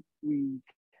 we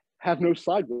have no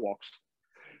sidewalks.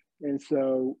 And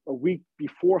so a week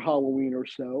before Halloween or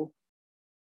so,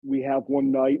 we have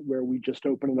one night where we just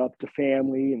open it up to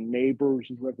family and neighbors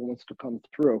and whoever wants to come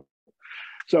through.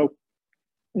 So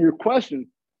your question,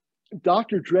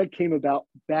 Dr. Dread came about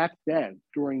back then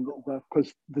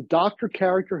because the doctor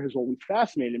character has always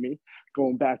fascinated me,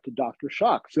 going back to Dr.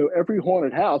 Shock. So every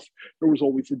haunted house, there was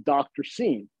always a doctor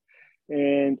scene.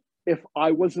 And if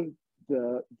I wasn't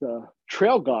the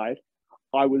trail guide,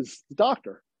 I was the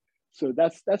doctor. So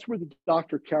that's where the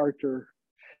doctor character,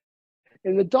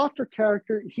 and the doctor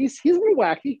character, he's a little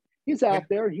wacky. He's out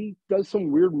there. He does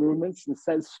some weird movements and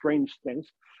says strange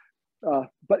things.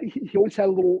 But he always had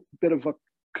a little bit of a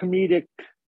comedic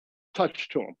touch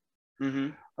to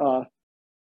him.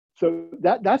 So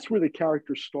that's where the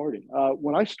character started.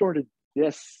 When I started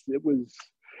this, it was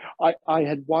I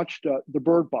had watched The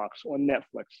Bird Box on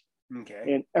Netflix,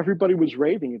 and everybody was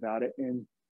raving about it, and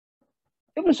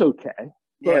it was okay.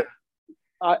 But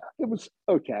it was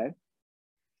okay.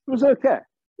 It was okay.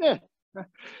 Yeah,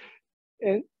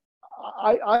 and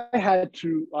I had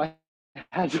to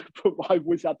put my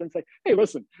voice out there and say, hey,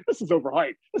 listen, this is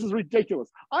overhyped. This is ridiculous.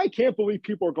 I can't believe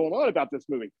people are going on about this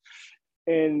movie.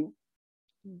 And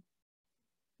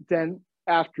then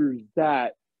after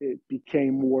that, it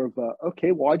became more of a,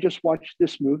 okay, well, I just watched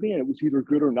this movie and it was either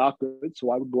good or not good.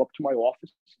 So I would go up to my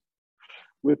office,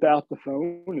 whip out the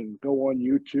phone and go on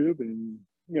YouTube and,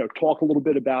 talk a little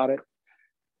bit about it.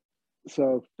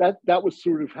 So that was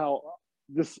sort of how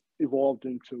this evolved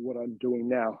into what I'm doing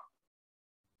now.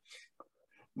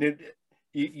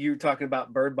 You're talking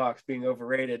about Bird Box being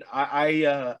overrated.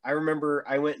 I remember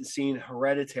I went and seen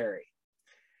Hereditary,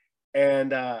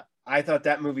 and I thought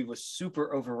that movie was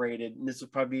super overrated. And this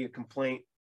would probably be a complaint.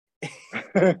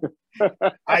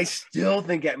 I still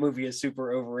think that movie is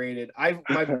super overrated. One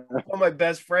of my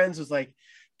best friends was like,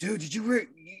 "Dude, did you really?"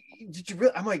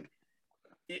 I'm like,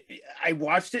 I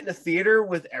watched it in a theater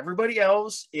with everybody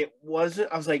else. It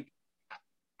wasn't. I was like,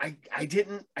 I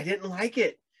didn't like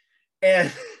it,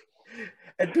 and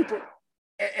people,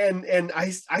 and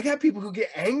I got people who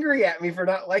get angry at me for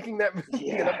not liking that movie.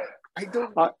 Yeah. And I'm like, I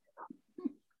don't.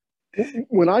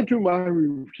 When I do my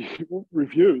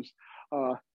reviews,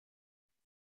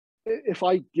 if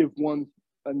I give one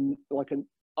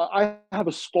I have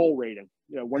a skull rating,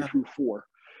 1 through 4,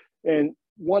 and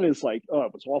 1 is like, oh,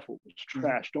 it was awful, it was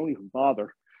trash, don't even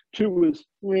bother. 2 was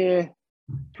meh.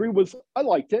 3 was I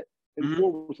liked it, and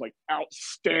 4 was like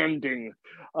outstanding.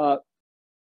 I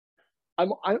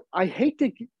hate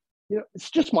to, it's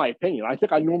just my opinion. I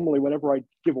think I normally, whenever I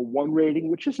give a 1 rating,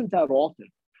 which isn't that often,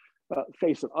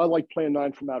 face it, I like Plan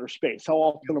 9 from Outer Space. How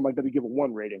often am I going to give a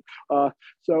 1 rating?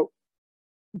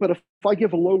 But if I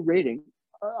give a low rating,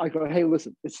 I go, hey,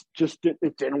 listen,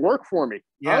 it didn't work for me.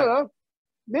 Yeah. I don't know.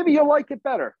 Maybe you'll like it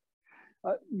better.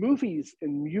 Movies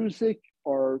and music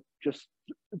are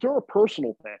they're a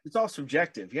personal thing. It's all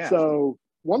subjective, yeah. So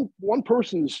one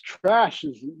person's trash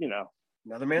is,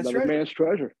 another man's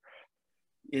treasure.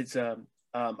 It's I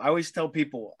always tell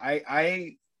people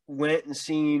I went and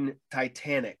seen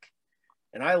Titanic,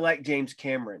 and I like James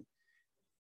Cameron.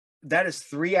 That is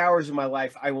 3 hours of my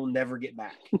life I will never get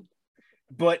back.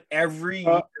 But every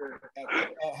year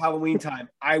at Halloween time,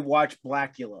 I watch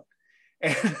Blackula.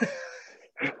 And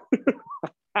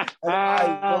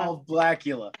I love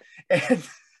Blackula. And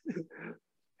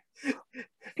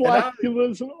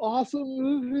Blackula's an awesome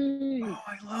movie. Oh,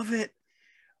 I love it.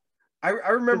 I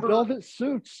remember the velvet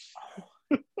suits.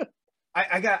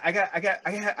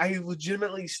 I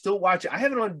legitimately still watch it. I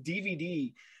have it on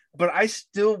DVD, but I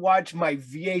still watch my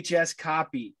VHS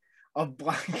copy of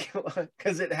Blackula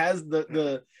because it has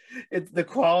the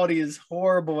quality is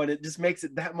horrible and it just makes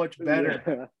it that much better.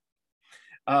 Yeah.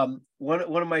 One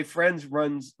of my friends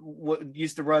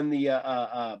used to run the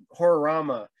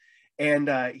Horrorama, and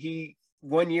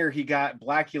one year he got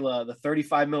Blackula, the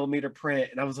 35 millimeter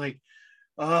print, and I was like,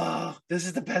 oh, this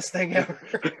is the best thing ever.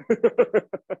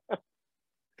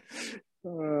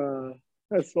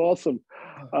 That's awesome.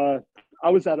 I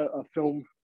was at a film,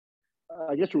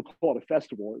 I guess we would call it a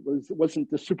festival. It wasn't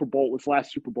the Super Bowl, it was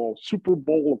last Super Bowl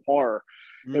of Horror.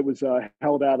 Mm-hmm. It was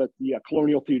held out at the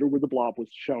Colonial Theater where The Blob was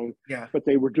shown. Yeah. But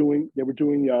they were doing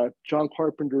John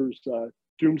Carpenter's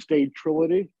Doomsday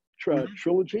trilogy.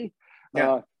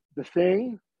 Yeah. The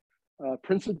Thing,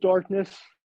 Prince of Darkness.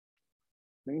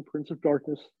 In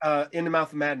the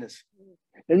Mouth of Madness.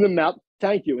 In the Mouth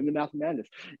of Madness.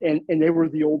 And they were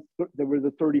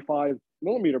the 35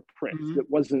 millimeter prints. Mm-hmm.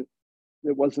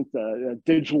 It wasn't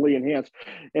digitally enhanced.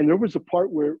 And there was a part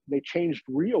where they changed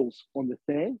reels on The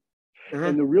Thing. Mm-hmm.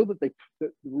 And the reel that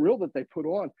they put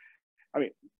on, I mean,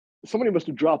 somebody must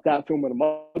have dropped that film in a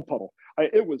mud puddle.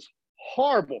 It was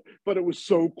horrible, but it was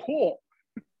so cool.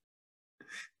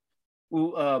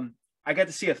 Well, I got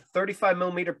to see a 35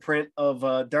 millimeter print of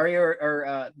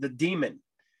the Demon,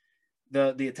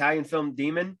 the Italian film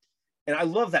Demon, and I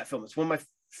love that film. It's one of my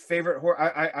favorite horror.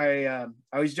 I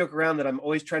always joke around that I'm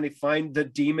always trying to find the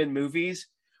Demon movies,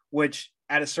 which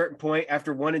at a certain point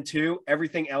after 1 and 2,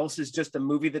 everything else is just a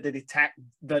movie that they tack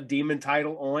the Demon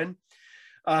title on.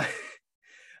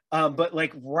 But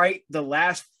like right the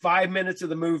last 5 minutes of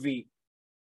the movie,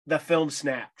 the film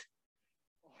snapped.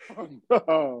 Oh,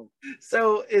 no.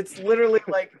 So it's literally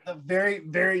like the very,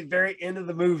 very, very end of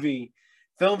the movie.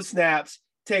 Film snaps,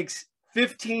 takes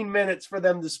 15 minutes for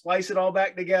them to splice it all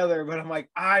back together. But I'm like,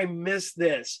 I miss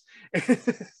this. That's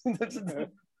the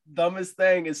dumbest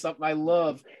thing. Is something I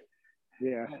love.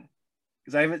 Yeah.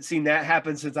 Because I haven't seen that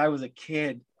happen since I was a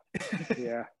kid.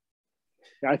 Yeah.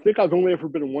 I think I've only ever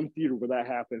been in one theater where that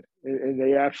happened. And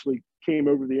they actually came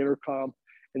over the intercom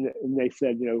and they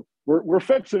said, we're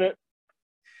fixing it.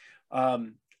 I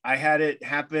had it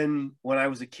happen when I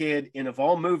was a kid in, of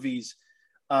all movies,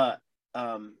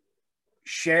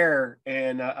 Cher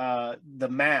and The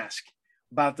Mask,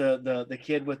 about the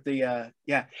kid with the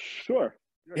Sure.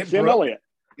 Sam Elliott.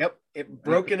 Yep, it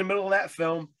broke in the middle of that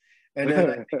film, and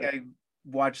then I think I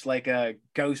watched like a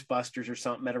Ghostbusters or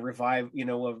something at a revive,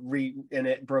 and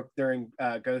it broke during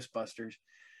Ghostbusters.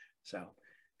 So,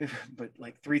 but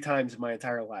like 3 times in my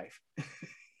entire life.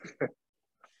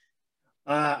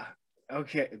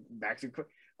 Okay, back to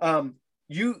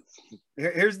you.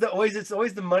 Here's it's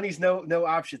always the money's no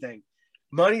option thing.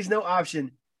 Money's no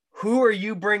option. Who are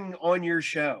you bringing on your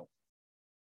show?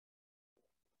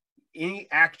 Any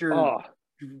actor,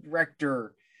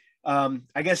 director.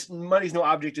 I guess money's no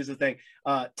object is the thing.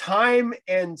 Time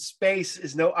and space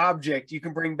is no object. You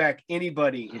can bring back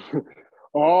anybody.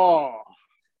 Oh,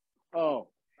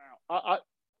 I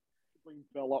bring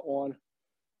Bella on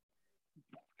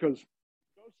because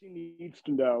Lugosi needs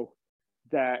to know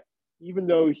that even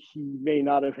though he may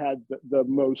not have had the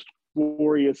most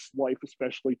glorious life,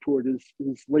 especially toward his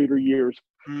later years,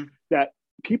 that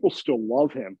people still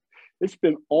love him. It's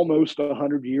been almost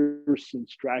 100 years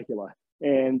since Dracula,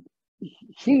 and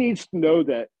he needs to know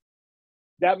that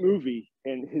movie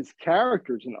and his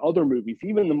characters in other movies,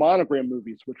 even the Monogram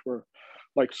movies, which were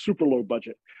like super low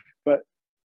budget, but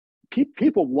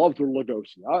people love their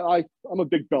Lugosi. I'm a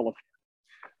big Bella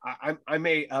fan. I'm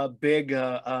a big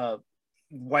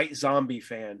White Zombie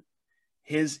fan.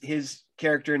 His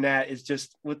character in that is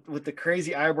just with the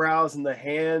crazy eyebrows and the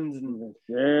hands and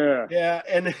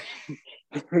and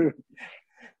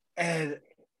and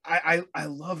I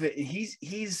love it.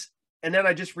 He's and then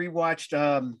I just rewatched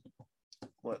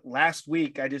last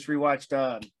week I just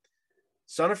rewatched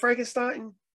Son of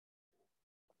Frankenstein.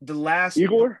 The last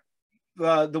Igor,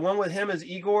 the one with him is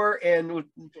Igor and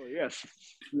yes,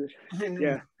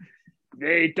 yeah,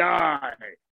 they die,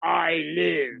 I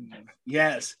live.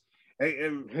 Yes. I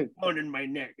am bone in my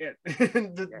neck.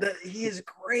 He is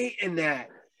great in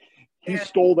that. He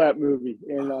stole that movie,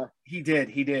 and he did.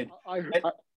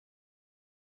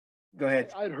 Go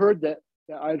ahead. I'd heard that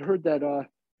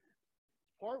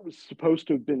part was supposed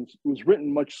to have was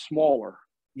written much smaller.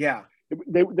 Yeah,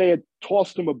 they had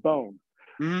tossed him a bone,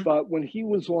 but when he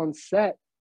was on set,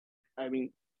 I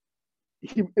mean,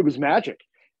 it was magic,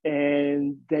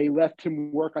 and they left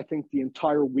him work. I think the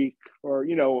entire week, or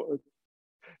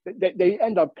they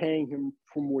end up paying him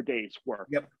for more days work.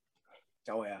 Yep.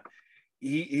 Oh yeah,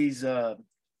 he's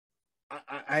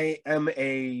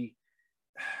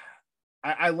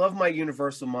I love my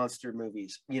Universal monster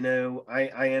movies.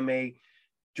 I am a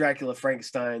Dracula,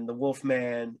 Frankenstein, the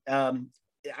Wolfman.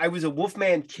 I was a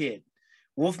Wolfman kid.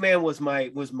 Wolfman was my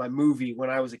movie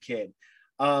when I was a kid.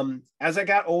 As I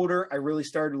got older, I really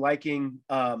started liking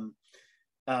the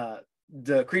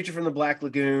Creature from the Black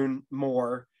Lagoon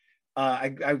more.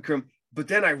 But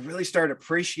then I really started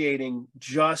appreciating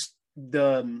just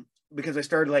because I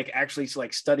started actually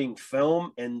studying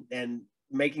film and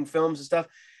making films and stuff.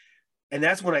 And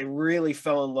that's when I really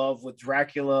fell in love with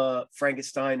Dracula,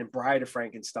 Frankenstein, and Bride of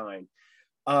Frankenstein.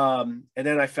 And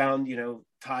then I found,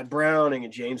 Todd Browning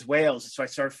and James Wales. So I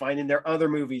started finding their other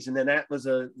movies. And then that was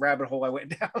a rabbit hole I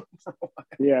went down.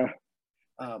 Yeah.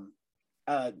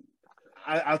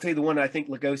 I'll tell you the one I think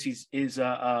Lugosi's is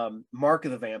Mark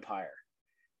of the Vampire.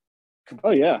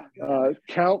 Oh yeah,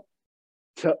 Count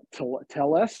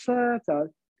Telesa.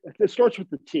 It starts with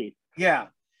the T. Yeah,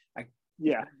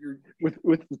 with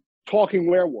the talking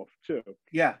werewolf too.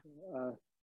 Yeah, the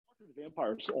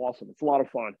Vampire is awesome. It's a lot of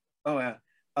fun. Oh yeah.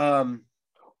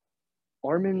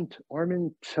 Armand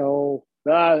Tell.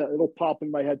 It'll pop in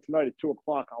my head tonight at 2:00.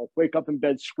 I'll wake up in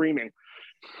bed screaming.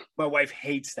 My wife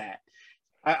hates that.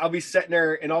 I'll be sitting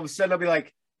there, and all of a sudden I'll be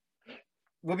like,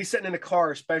 we'll be sitting in a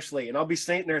car, especially, and I'll be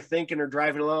sitting there thinking or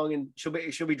driving along, and she'll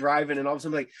be driving, and all of a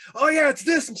sudden I'm like, oh yeah, it's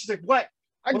this, and she's like, what?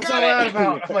 What's all that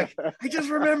about? I'm like, I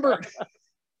just remembered.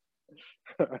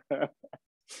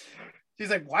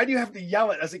 She's like, why do you have to yell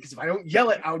it? I was like, because if I don't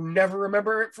yell it, I'll never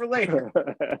remember it for later.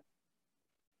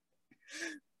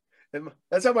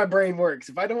 That's how my brain works.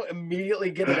 If I don't immediately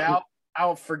get it out,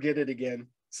 I'll forget it again.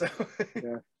 So,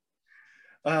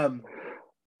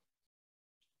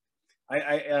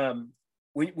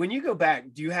 when you go back,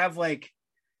 do you have I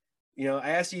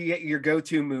asked you to get your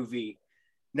go-to movie.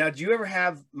 Now, do you ever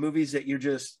have movies that you're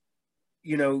just,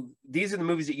 these are the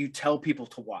movies that you tell people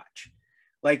to watch?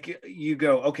 Like you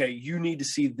go, okay, you need to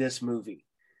see this movie.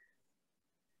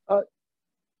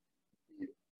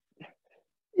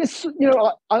 Yes,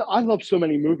 I love so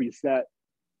many movies that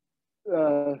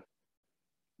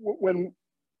when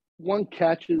one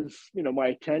catches, my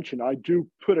attention, I do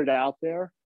put it out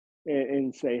there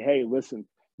and say, hey, listen,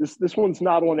 this one's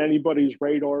not on anybody's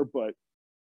radar, but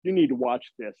you need to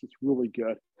watch this. It's really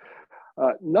good.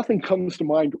 Nothing comes to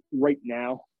mind right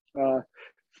now.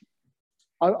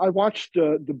 I watched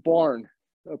The Barn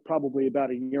probably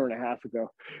about a year and a half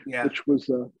ago, Yeah. which was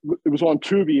it was on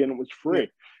Tubi and it was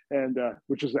free, and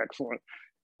which is excellent.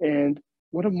 And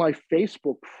one of my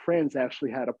Facebook friends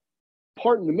actually had a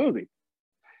part in the movie,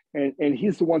 and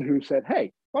he's the one who said,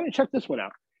 "Hey, why don't you check this one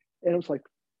out?" And it was like,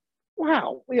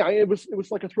 wow, yeah, it was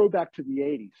like a throwback to the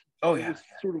 '80s. Oh It yeah. was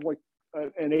sort of like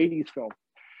an '80s film.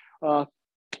 Uh,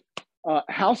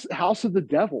 House of the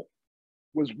Devil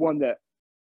was one that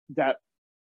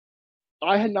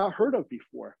I had not heard of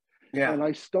before, Yeah. and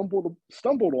I stumbled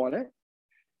on it,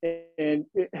 and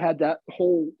it had that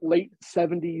whole late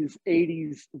 '70s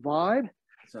 '80s vibe,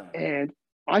 So, and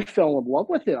I fell in love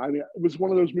with it. I mean, it was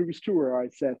one of those movies too where I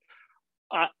said,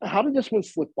 "How did this one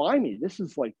slip by me? This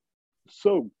is like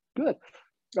so good."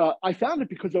 I found it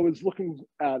because I was looking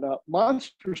at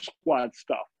Monster Squad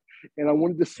stuff, and I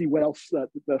wanted to see what else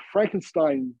the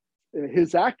Frankenstein,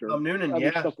 his actor, Noonan, other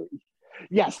yeah. stuff.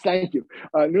 Yes, thank you,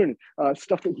 Noonan.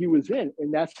 Stuff that he was in,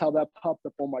 and that's how that popped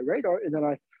up on my radar. And then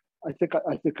I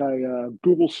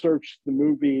Google searched the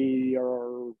movie,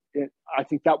 I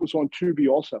think that was on Tubi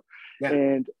also, Yeah.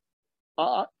 and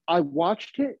I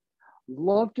watched it,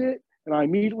 loved it, and I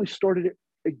immediately started it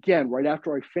again right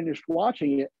after I finished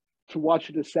watching it to watch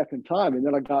it a second time. And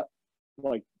then I got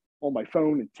like on my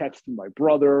phone and texting my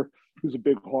brother, who's a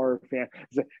big horror fan.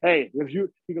 He's like, "Hey, have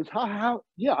you?" He goes, "How?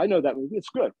 Yeah, I know that movie. It's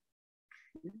good.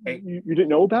 Hey, You didn't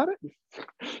know about it?"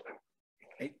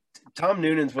 hey, Tom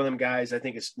Noonan's one of them guys I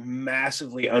think is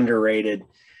massively underrated,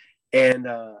 and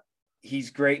he's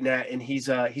great in that. And he's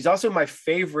also my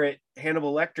favorite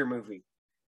Hannibal Lecter movie.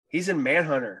 He's in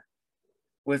Manhunter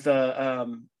with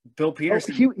Bill Oh,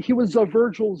 Peterson. he was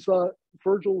Virgil's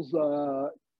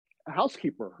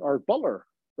housekeeper or butler,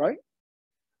 right?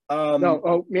 No,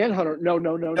 oh, Manhunter. No.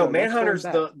 No, Manhunter's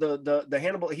the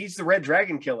Hannibal. He's the Red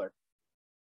Dragon killer.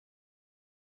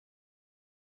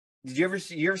 Did you ever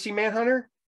see Manhunter?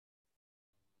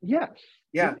 Yes.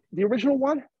 Yeah. The original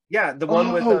one? Yeah, the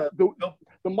one with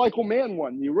the Michael Mann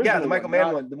one, the original. Yeah, the Michael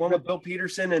Mann one, the one with the, Bill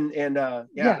Peterson and yeah.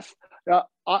 Yes.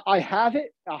 I have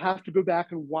it. I'll have to go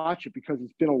back and watch it because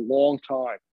it's been a long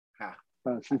time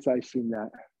since I've seen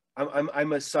that.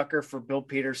 I'm a sucker for Bill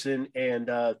Peterson and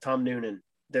Tom Noonan.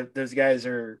 Those guys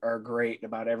are great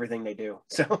about everything they do.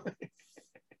 So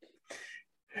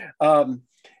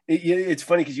it's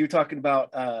funny because you were talking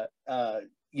about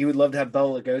you would love to have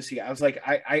Bela Lugosi. I was like,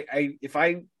 I if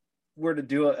I were to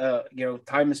do a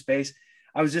time and space,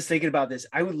 I was just thinking about this.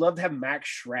 I would love to have Max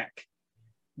Schreck,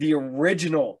 the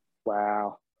original.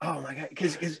 Wow. Oh my god,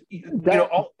 because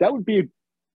that would be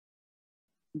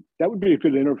a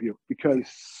good interview because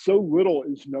so little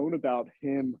is known about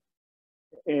him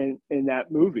in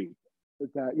that movie.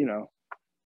 That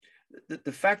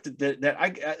the fact that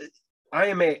I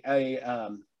am a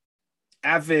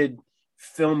avid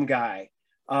film guy.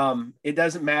 It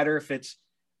doesn't matter if it's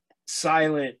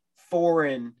silent,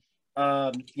 foreign,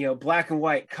 black and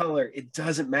white, color. It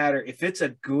doesn't matter if it's a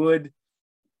good,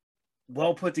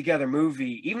 well put together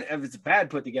movie, even if it's a bad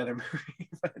put together movie.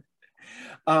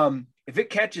 If it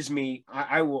catches me,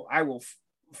 I will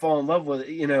fall in love with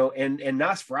it. And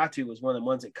Nosferatu was one of the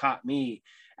ones that caught me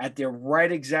at the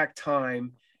right exact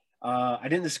time. I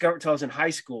didn't discover it until I was in high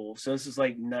school, so this is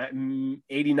like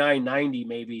 89, 90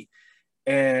 maybe,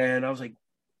 and I was like,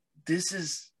 this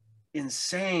is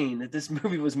insane that this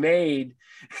movie was made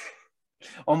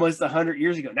almost 100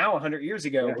 years ago. Now 100 years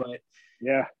ago, yeah. But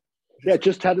yeah, it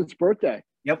just had its birthday.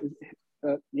 Yep.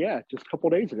 Just a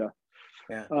couple of days ago.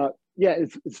 Yeah.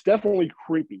 It's definitely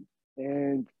creepy,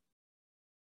 and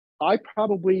I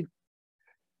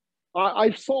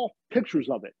saw pictures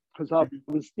of it because I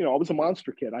was a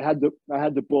monster kid. I had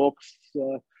the books.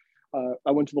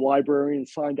 I went to the library and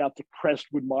signed out the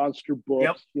Crestwood Monster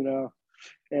books. Yep.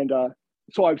 And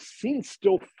so I've seen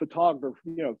still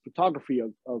photography of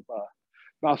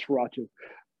Nosferatu,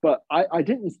 but I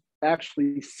didn't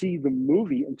actually see the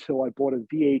movie until I bought a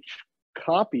VHS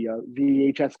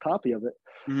copy of it.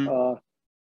 Mm-hmm.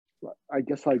 I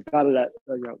guess I got it at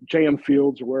JM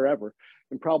Fields or wherever,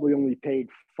 and probably only paid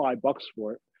 $5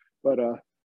 for it. But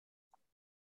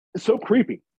it's so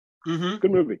creepy. Mm-hmm.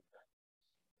 Good movie.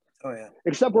 Oh yeah.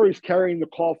 Except where he's carrying the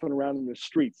coffin around in the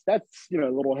streets. That's a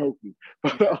little hokey.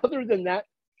 But other than that,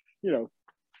 2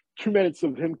 minutes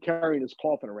of him carrying his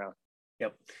coffin around.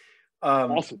 Yep.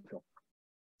 Awesome film.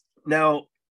 Now,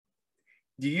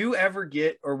 do you ever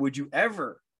get, or would you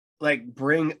ever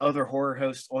bring other horror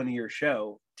hosts onto your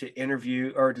show to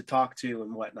interview or to talk to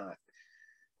and whatnot?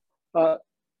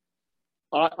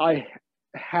 I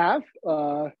have.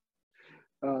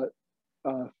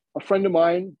 A friend of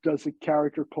mine does a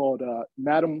character called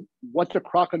Madam What's a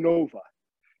Krakanova,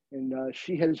 and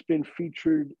she has been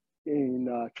featured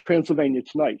in Transylvania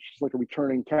Tonight. She's like a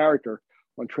returning character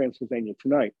on Transylvania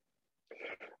Tonight.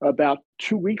 About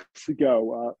 2 weeks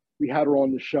ago, we had her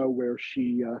on the show where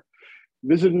she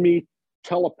visited me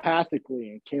telepathically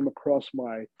and came across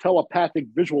my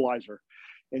telepathic visualizer,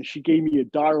 and she gave me a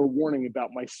dire warning about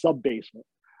my sub basement.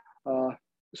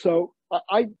 So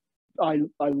I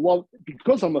love,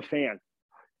 because I'm a fan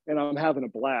and I'm having a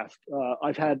blast.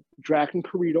 I've had Drac and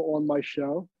Karita on my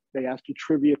show. They asked a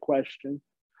trivia question.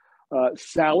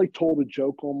 Sally told a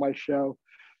joke on my show.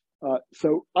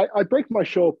 So I break my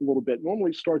show up a little bit.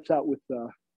 Normally it starts out with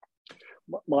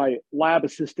my lab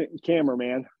assistant and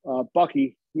cameraman,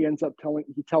 Bucky. He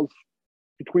tells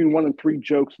between 1 and 3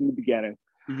 jokes in the beginning.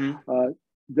 Mm-hmm.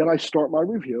 Then I start my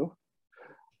review.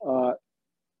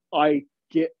 I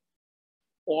get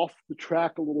off the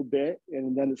track a little bit,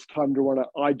 and then it's time to run an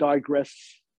I Digress,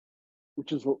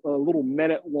 which is a little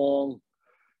minute long.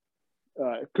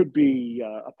 It could be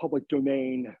a public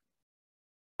domain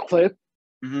clip.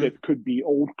 Mm-hmm. It could be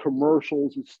old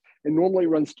commercials. It normally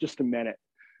runs just a minute.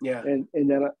 Yeah. And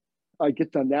then I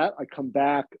get done that. I come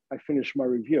back. I finish my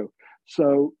review.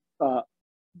 So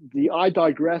the I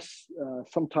Digress,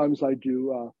 sometimes I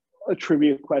do a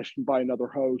trivia question by another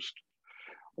host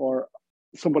or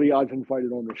somebody I've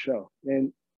invited on the show,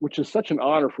 and which is such an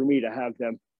honor for me to have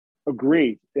them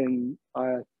agree. And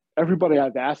everybody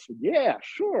I've asked said, yeah,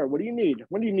 sure. What do you need?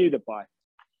 When do you need it by?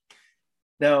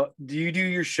 Now, do you do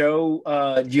your show?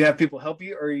 Do you have people help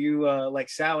you, or are you like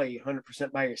Sally,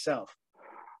 100% by yourself?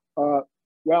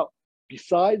 Well,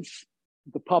 besides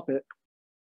the puppet,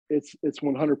 it's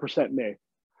 100% me.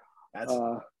 That's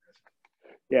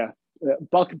yeah.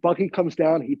 Bucky comes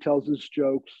down. He tells his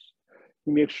jokes.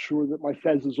 He makes sure that my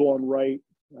fez is on right.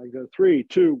 I go 3,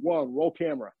 2, 1, roll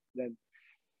camera. Then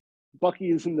Bucky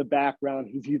is in the background.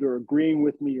 He's either agreeing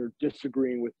with me or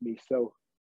disagreeing with me. So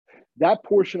that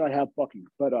portion I have Bucky,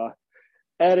 but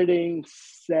editing,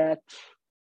 set,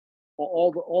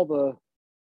 all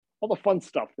the fun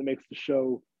stuff that makes the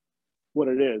show what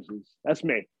it is that's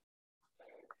me.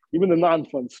 Even the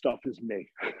non-fun stuff is me.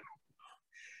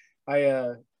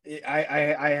 I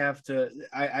have to.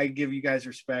 I give you guys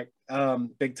respect,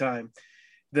 big time.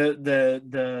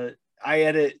 The I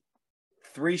edit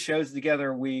 3 shows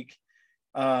together a week.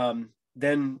 Then,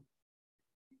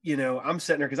 I'm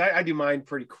sitting there because I do mine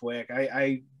pretty quick.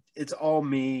 It's all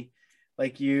me,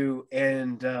 like you.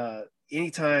 And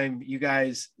anytime you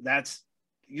guys,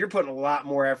 you're putting a lot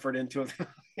more effort into it.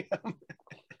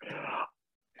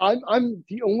 I'm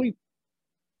the only.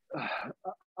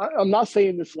 I'm not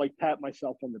saying this like pat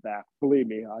myself on the back. Believe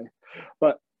me,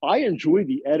 but I enjoy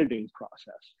the editing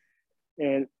process,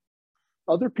 and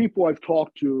other people I've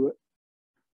talked to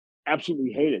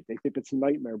absolutely hate it. They think it's a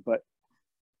nightmare, but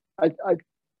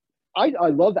I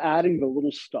love adding the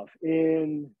little stuff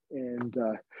in, and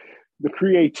the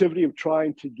creativity of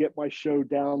trying to get my show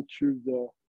down to the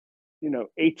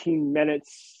 18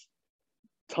 minutes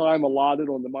time allotted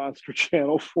on the Monster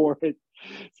Channel for it.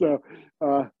 So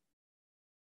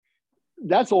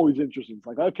that's always interesting. It's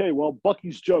like, okay, well,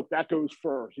 Bucky's joke, that goes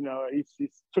first. He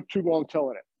took too long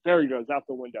telling it. There he goes, out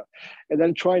the window. And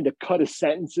then trying to cut a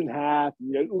sentence in half,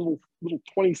 little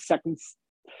 20 seconds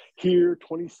here,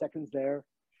 20 seconds there.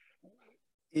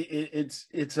 It's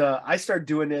I started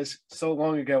doing this so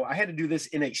long ago. I had to do this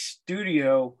in a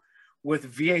studio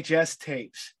with VHS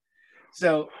tapes.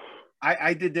 So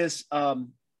I did this,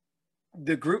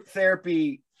 the group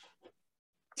therapy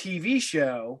TV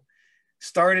show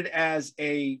started as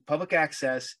a public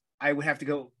access. I would have to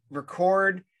go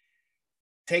record,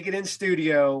 take it in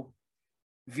studio,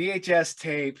 VHS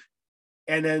tape,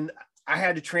 and then I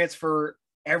had to transfer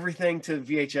everything to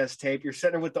VHS tape. You're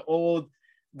sitting there with the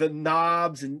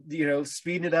knobs and,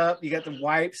 speeding it up. You got the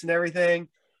wipes and everything.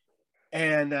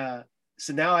 And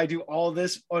so now I do all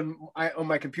this on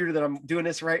my computer that I'm doing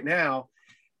this right now.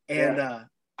 And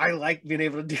I like being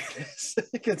able to do this.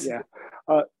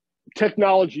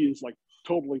 Technology is like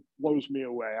totally blows me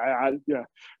away.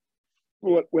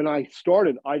 When I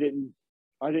started, I didn't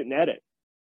edit.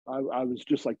 I was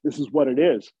just like, this is what it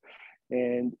is.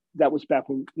 And that was back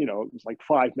when, it was like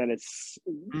 5 minutes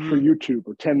for YouTube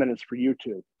or 10 minutes for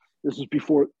YouTube. This was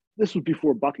before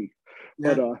Bucky.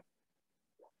 Yeah. But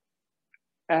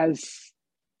as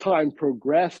time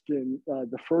progressed, and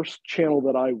the first channel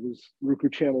that Roku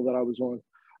channel that I was on,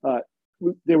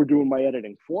 they were doing my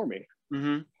editing for me.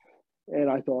 Mm-hmm. And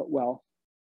I thought, well,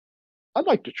 I'd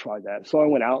like to try that. So I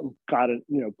went out and got it,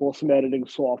 bought some editing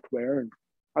software, and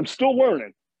I'm still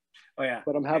learning. Oh yeah.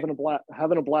 But I'm having a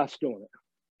blast doing it.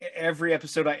 Every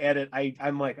episode I edit,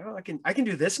 I'm like, oh, I can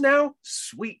do this now.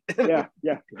 Sweet. yeah.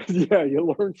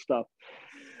 You learn stuff.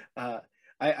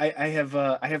 I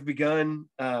have begun.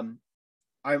 I'm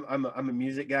a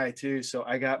music guy too, so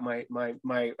I got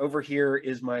my over here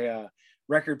is my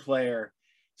record player.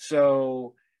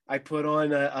 So I put on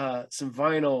some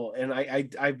vinyl, and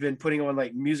I've been putting on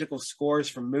like musical scores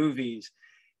from movies,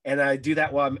 and I do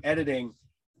that while I'm editing.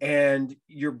 And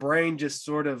your brain just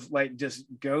sort of like just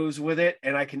goes with it,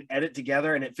 and I can edit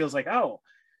together, and it feels like, oh,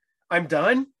 I'm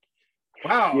done.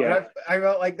 Wow. And Yeah, I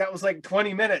felt like that was like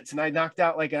 20 minutes, and I knocked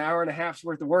out like an hour and a half's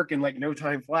worth of work in like no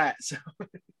time flat. So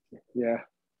yeah,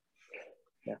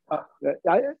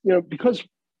 yeah. Because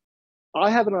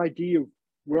I have an idea of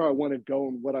where I want to go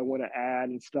and what I want to add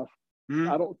and stuff.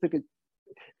 mm-hmm, I don't think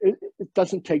it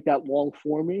doesn't take that long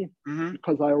for me mm-hmm,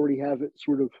 because I already have it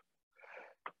sort of,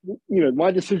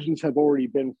 my decisions have already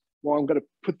been, well, I'm going to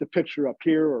put the picture up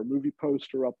here or a movie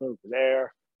poster up over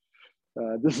there.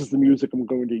 This is the music I'm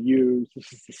going to use.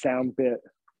 This is the sound bit.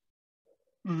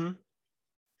 mm-hmm.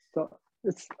 So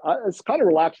it's kind of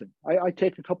relaxing. I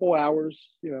take a couple hours,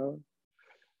 and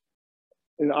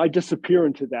I disappear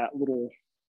into that little,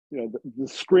 the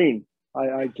screen.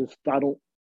 I don't,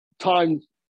 time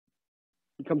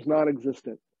becomes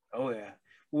non-existent. Oh yeah.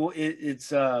 Well,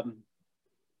 it's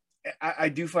I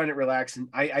do find it relaxing.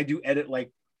 I do edit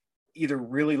like either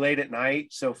really late at night.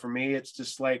 So for me, it's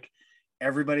just like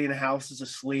everybody in the house is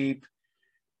asleep.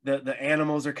 The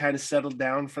animals are kind of settled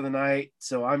down for the night.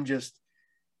 So I'm just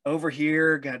over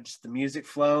here, got just the music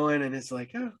flowing, and it's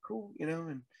like, oh, cool,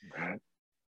 And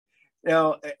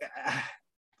now,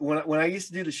 when I used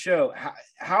to do the show,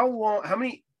 how long,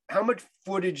 how much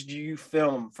footage do you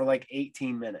film for like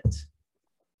 18 minutes?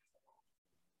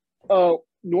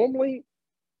 Normally,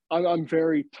 I'm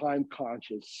very time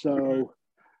conscious. So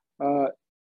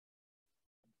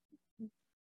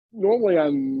normally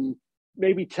I'm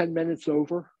maybe 10 minutes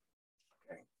over,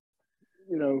 Okay.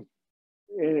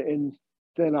 And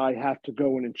then I have to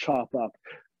go in and chop up.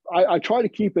 I try to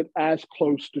keep it as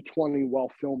close to 20 while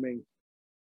filming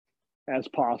as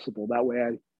possible. That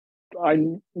way I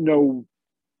know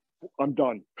I'm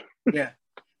done. Yeah.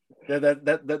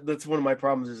 That's one of my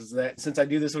problems is that since I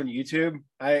do this on YouTube,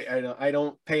 I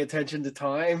don't pay attention to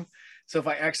time. So if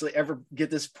I actually ever get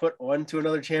this put onto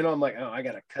another channel, I'm like, oh, I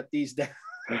gotta cut these down.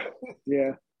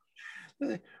 Yeah.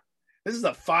 This is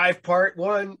a 5-part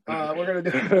one. We're gonna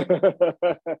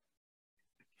do.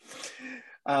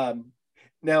 um,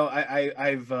 Now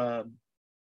I've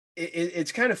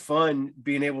it's kind of fun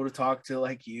being able to talk to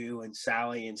like you and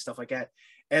Sally and stuff like that.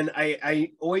 And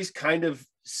I always kind of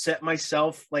set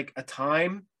myself like a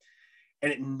time,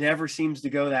 and it never seems to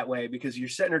go that way because you're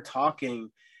sitting there talking.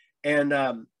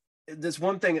 And this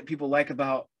one thing that people like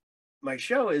about my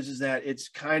show is that it's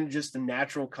kind of just a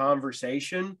natural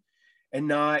conversation, and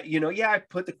not, yeah, I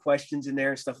put the questions in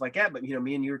there and stuff like that. But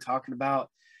me and you were talking about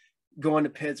going to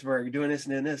Pittsburgh, doing this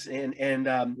and then this, and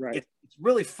Right. it's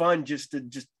really fun just to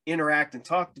just interact and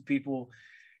talk to people,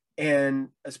 and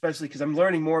especially because I'm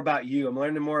learning more about you. I'm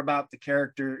learning more about the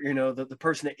character, the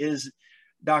person that is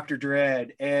Dr.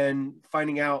 Dredd, and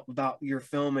finding out about your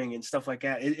filming and stuff like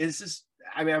that. It's just,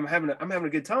 I mean, I'm having a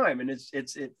good time, and it's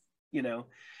you know.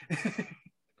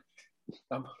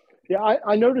 um, Yeah,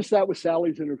 I noticed that with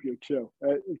Sally's interview too.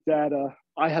 That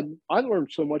I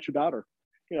learned so much about her.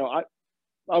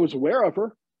 I was aware of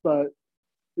her, but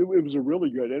it was a really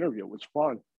good interview. It was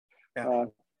fun. yeah.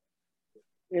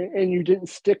 And you didn't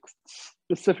stick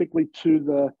specifically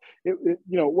to it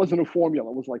wasn't a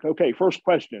formula. It was like, okay, first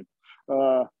question,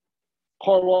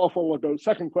 Karloff will go,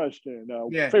 second question,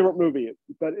 Yeah. favorite movie,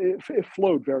 but it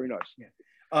flowed very nice. Yeah.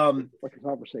 Like a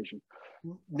conversation.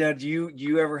 Now, do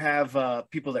you ever have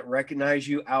people that recognize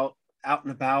you out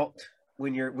and about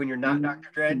when you're not Dr.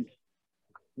 Dredd?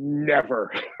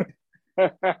 Never.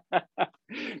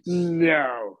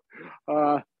 No.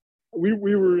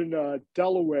 We were in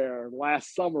Delaware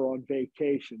last summer on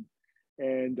vacation,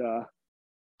 and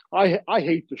I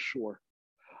hate the shore.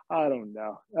 I don't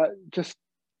know, just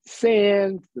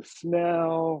sand, the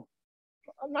smell.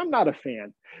 I'm not a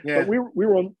fan. Yeah. But we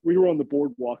were on the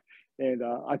boardwalk, and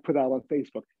I put out on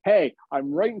Facebook, "Hey,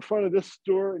 I'm right in front of this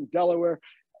store in Delaware.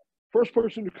 First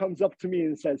person who comes up to me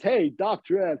and says, 'Hey,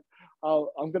 Dr. Ed,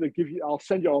 I'll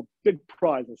send you a big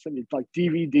prize. I'll send you like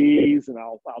DVDs, and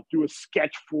I'll do a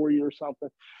sketch for you or something.'"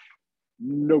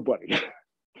 Nobody.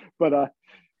 But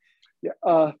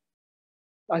yeah,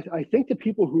 I think the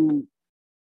people who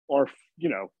are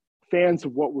fans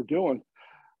of what we're doing,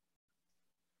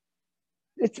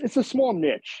 it's a small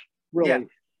niche, really.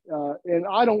 Yeah. And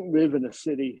I don't live in a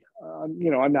city.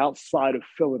 I'm outside of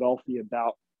Philadelphia,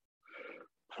 about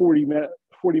 40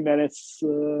 minutes,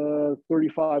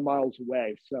 35 miles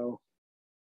away. So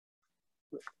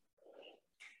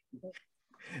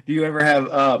Do you ever have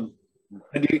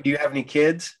do you have any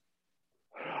kids?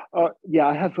 Yeah,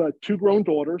 I have two grown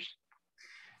daughters.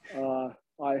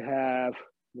 I have,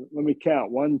 let me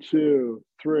count, one, two,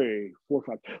 three, four,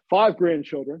 five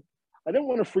grandchildren. I didn't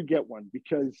want to forget one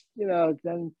because,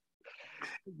 then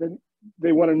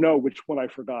they want to know which one I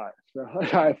forgot. So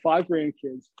I have five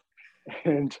grandkids,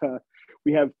 and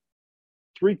we have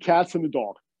three cats and a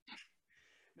dog.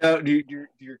 No, do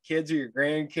your kids or your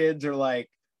grandkids are like,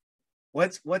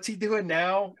 what's he doing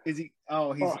now? Is he?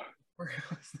 Oh, he's. Oh,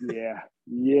 yeah,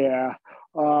 yeah.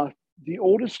 The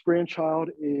oldest grandchild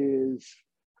is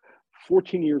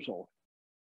 14 years old.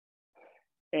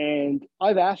 And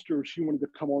I've asked her if she wanted to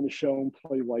come on the show and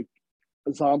play like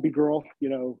a zombie girl,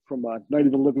 from Night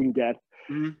of the Living Dead.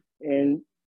 Mhm. And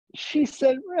she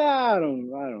said, I don't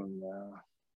know.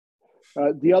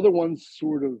 The other ones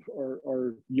sort of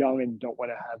are young and don't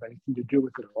want to have anything to do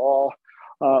with it at all.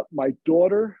 My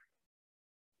daughter,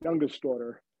 youngest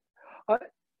daughter,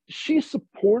 she's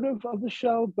supportive of the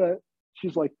show, but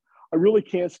she's like, I really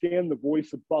can't stand the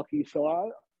voice of Bucky,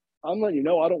 so I'm letting you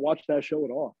know I don't watch that show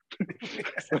at all.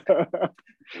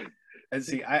 And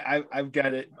see, I've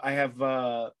got it. I have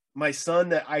my son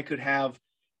that I could have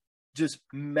just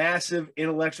massive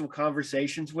intellectual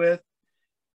conversations with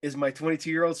is my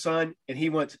 22-year-old son, and he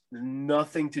wants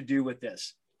nothing to do with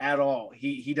this at all.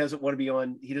 He doesn't want to be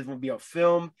on. He doesn't want to be on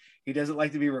film. He doesn't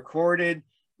like to be recorded.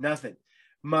 Nothing.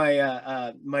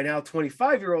 My my now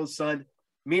 25-year-old son,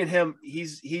 me and him,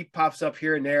 he pops up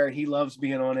here and there, and he loves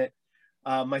being on it.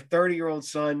 My 30-year-old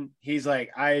son, he's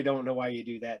like, I don't know why you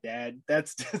do that, Dad.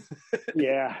 That's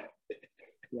yeah.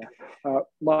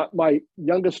 My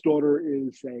youngest daughter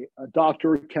is a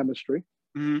doctor of chemistry.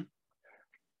 Mm-hmm.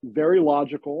 Very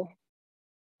logical.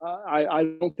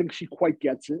 I don't think she quite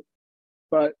gets it,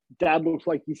 but Dad looks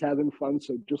like he's having fun,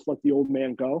 so just let the old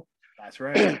man go. That's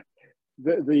right.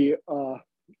 The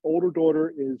older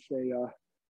daughter is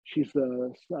she's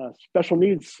a special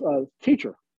needs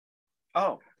teacher.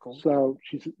 Oh, cool. So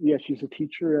she's a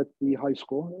teacher at the high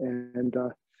school, and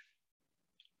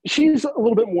she's a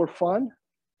little bit more fun.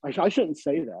 I shouldn't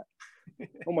say that.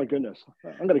 Oh my goodness,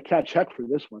 I'm going to catch heck for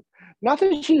this one. Not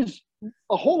that she's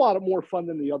a whole lot of more fun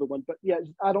than the other one, but yeah,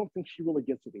 I don't think she really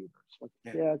gets it either. It's like,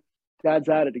 yeah, Dad's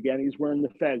at it again. He's wearing the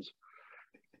fez.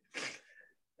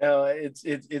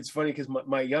 It's funny because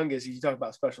my youngest, you talk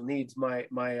about special needs. My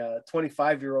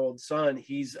 25-year-old son,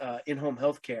 he's in-home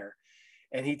healthcare,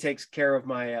 and he takes care of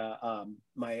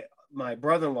my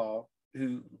brother-in-law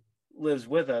who lives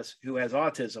with us, who has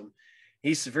autism.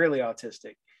 He's severely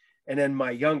autistic, and then my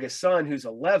youngest son, who's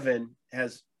 11,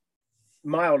 has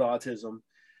mild autism.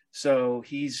 So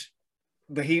he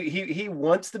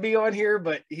wants to be on here,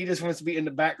 but he just wants to be in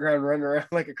the background running around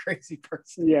like a crazy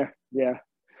person. Yeah.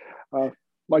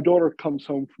 My daughter comes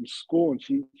home from school, and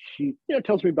she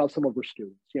tells me about some of her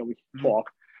students. We talk,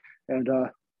 and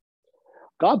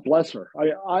God bless her.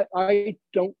 I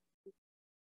don't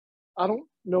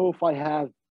know if I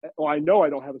have. Well, I know I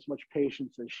don't have as much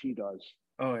patience as she does.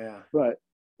 Oh yeah. But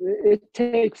it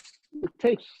takes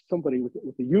somebody with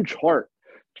a huge heart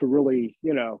to really,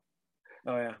 Oh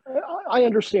yeah. I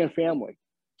understand family.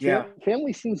 Yeah.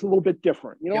 Family seems a little bit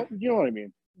different. Yep. You know what I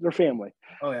mean? They're family.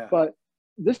 Oh yeah. But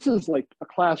this is like a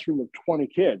classroom of 20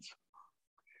 kids,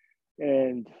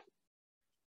 and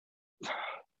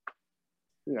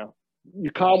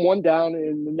you calm one down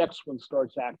and the next one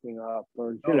starts acting up,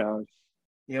 or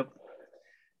Yep.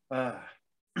 All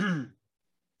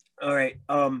right.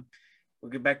 We'll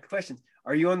get back to questions.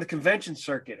 Are you on the convention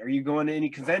circuit? Are you going to any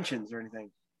conventions or anything?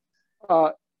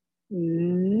 No.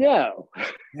 No.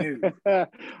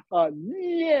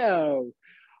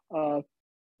 No.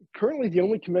 Currently, the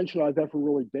only convention I've ever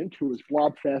really been to is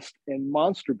Blobfest and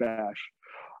Monster Bash.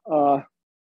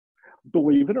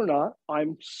 Believe it or not,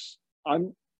 I'm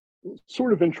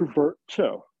sort of introvert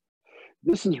too.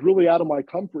 This is really out of my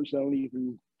comfort zone,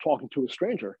 even talking to a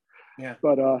stranger. Yeah.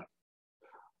 But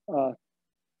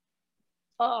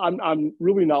I'm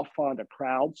really not fond of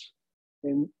crowds,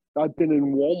 and I've been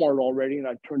in Walmart already, and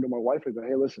I turned to my wife and go,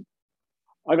 "Hey, listen,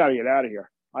 I got to get out of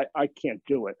here. I can't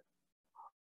do it."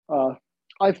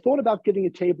 I've thought about getting a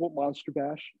table at Monster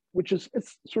Bash,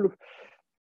 it's sort of,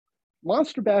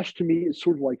 Monster Bash to me is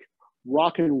sort of like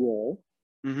rock and roll.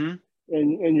 Mm-hmm.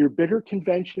 And your bigger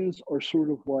conventions are sort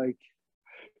of like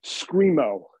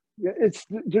screamo. It's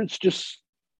just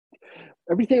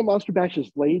everything at Monster Bash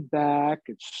is laid back.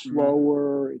 It's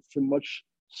slower. Mm-hmm. It's a much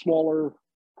smaller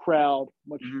crowd,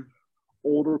 much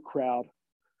older crowd.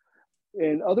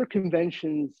 And other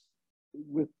conventions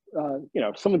with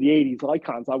some of the 80s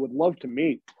icons I would love to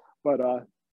meet, but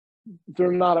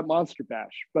they're not at Monster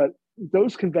Bash. But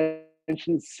those conventions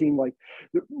conventions seem like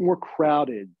they're more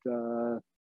crowded,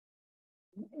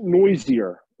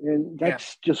 noisier, and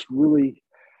that's just really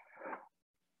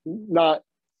not.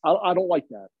 I don't like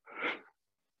that.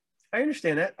 I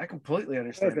understand that. I completely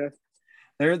understand. Okay.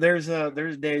 There's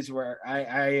days where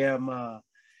I am a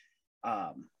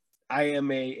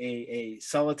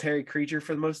solitary creature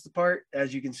for the most of the part,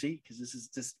 as you can see, because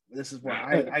this is where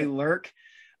I lurk.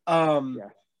 Yeah.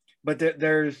 But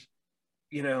there's,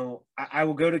 I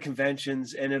will go to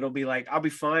conventions and it'll be like, I'll be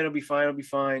fine. And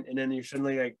then you're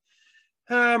suddenly like,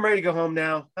 I'm ready to go home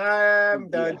now.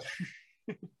 I'm done.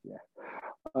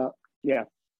 Yeah.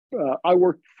 I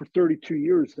worked for 32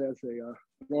 years as an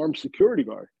armed security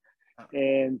guard.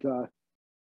 And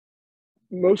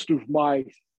most of my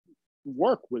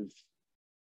work was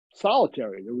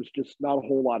solitary. There was just not a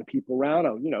whole lot of people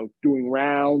around, doing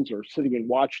rounds or sitting in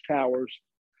watchtowers.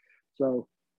 So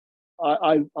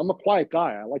I'm a quiet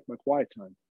guy. I like my quiet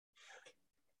time.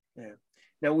 Yeah.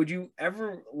 Now, would you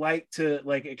ever like to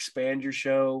expand your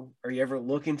show? Are you ever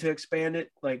looking to expand it,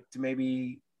 like to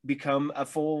maybe become a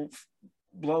full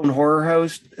blown horror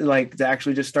host, like to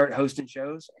actually just start hosting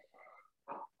shows?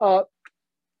 Yeah,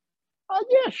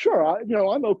 sure.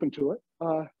 I'm open to it.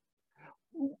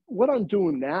 What I'm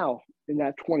doing now in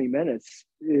that 20 minutes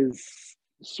is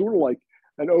sort of like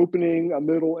an opening, a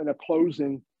middle, and a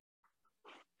closing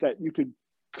that you could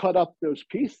cut up those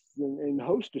pieces and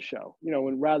host a show,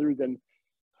 and rather than,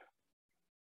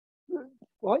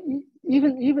 well,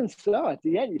 even so, at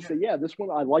the end, you say, yeah, this one,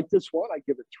 I like this one. I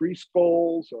give it 3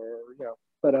 skulls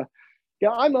but yeah,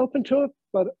 I'm open to it,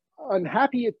 but I'm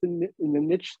happy in the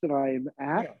niche that I am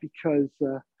at because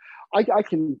I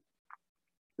can,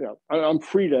 I'm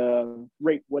free to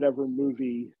rate whatever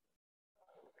movie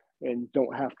and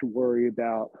don't have to worry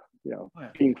about,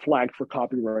 being flagged for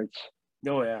copyrights.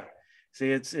 Oh yeah.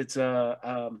 See, it's that's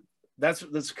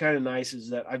kind of nice is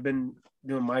that I've been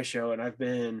doing my show and I've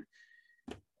been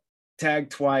tagged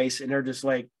twice and they're just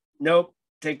like, nope,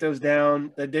 take those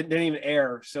down. That didn't even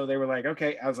air. So they were like,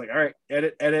 okay. I was like, all right,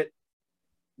 edit.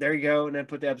 There you go. And then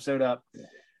put the episode up.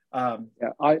 I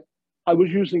was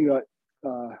using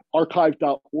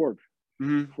archive.org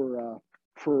mm-hmm.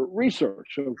 for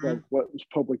research of what was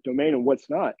public domain and what's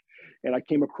not. And I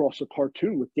came across a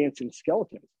cartoon with dancing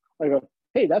skeletons. I go,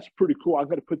 hey, that's pretty cool. I'm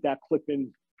going to put that clip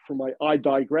in for my I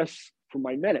Digress for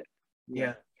my minute.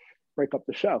 Break up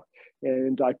the show.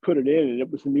 And I put it in and it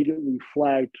was immediately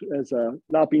flagged as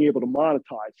not being able to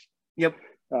monetize. Yep.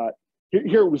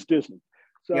 Here it was Disney.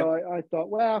 So I thought,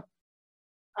 well,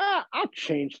 I'll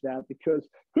change that because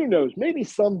who knows, maybe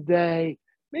someday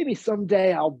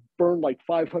I'll burn like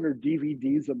 500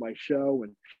 DVDs of my show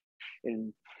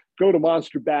and go to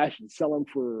Monster Bash and sell them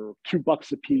for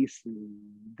 $2 a piece, and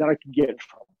then I can get in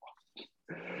trouble.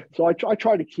 So I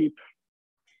try to keep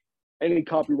any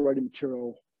copyrighted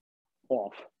material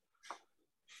off,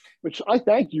 which I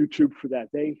thank YouTube for that.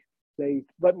 They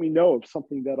let me know of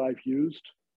something that I've used.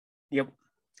 Yep.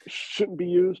 Shouldn't be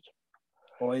used.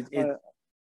 Well,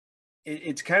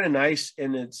 it's kind of nice,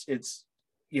 and it's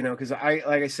because like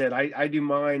I said, I do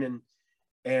mine,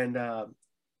 and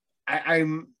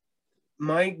I'm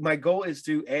my goal is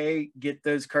to get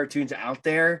those cartoons out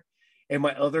there, and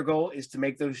my other goal is to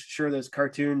make those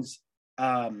cartoons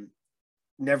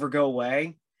never go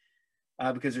away,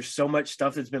 because there's so much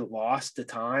stuff that's been lost to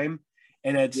time,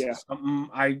 and it's something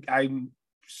I'm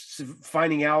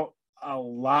finding out a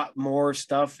lot more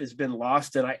stuff has been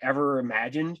lost than I ever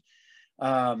imagined.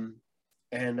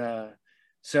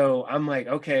 So I'm like,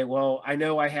 okay, well, I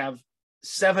know I have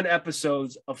 7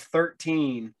 episodes of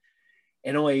 13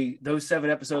 and only those 7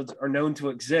 episodes are known to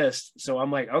exist. So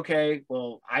I'm like, okay,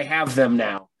 well, I have them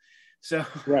now. So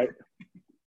right.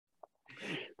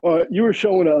 You were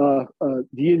showing the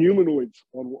Inhumanoids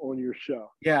on your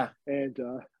show. Yeah. And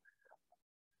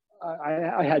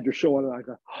I had your show on and I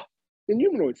go, oh,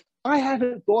 Inhumanoids. I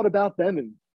haven't thought about them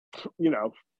in,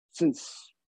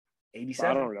 since 87.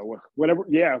 I don't know, whenever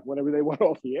they went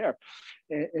off the air.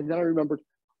 And then I remembered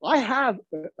I have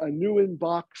a new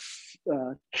inbox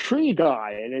tree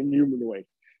guy, an Inhumanoid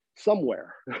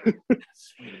somewhere.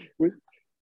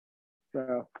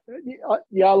 I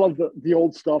love the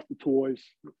old stuff, the toys.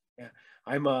 Yeah,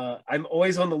 I'm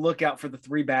always on the lookout for the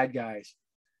 3 bad guys.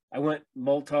 I went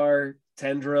Moltar,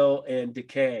 Tendril, and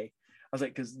Decay. I was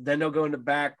like, because then they'll go in the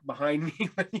back behind me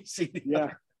when you see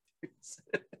the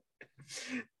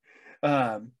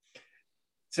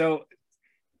so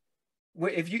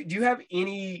if do you have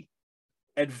any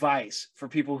advice for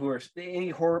people who are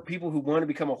people who want to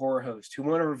become a horror host, who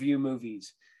want to review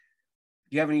movies?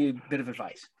 Do you have any bit of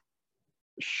advice?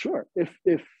 Sure. If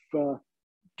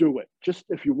do it. Just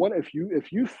if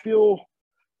you feel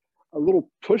a little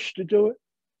push to do it,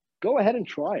 go ahead and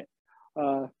try it.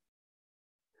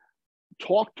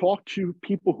 Talk to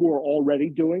people who are already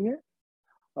doing it.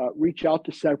 Reach out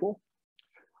to several.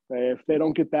 If they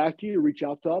don't get back to you, reach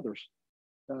out to others.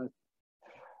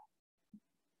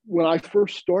 When I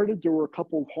first started, there were a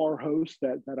couple of horror hosts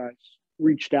that I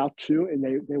reached out to, and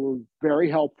they were very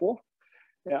helpful.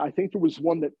 I think there was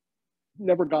one that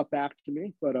never got back to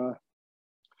me, but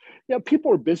yeah,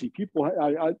 people are busy. People,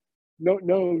 I no,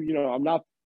 I'm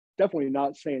definitely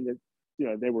not saying that,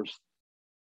 they were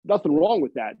nothing wrong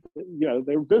with that.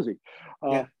 They were busy.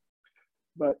 Yeah.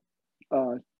 But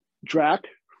Drac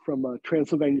from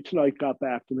Transylvania Tonight got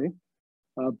back to me.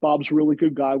 Bob's a really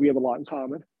good guy. We have a lot in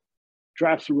common.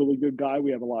 Drac's a really good guy.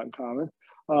 We have a lot in common.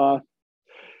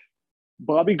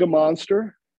 Bobby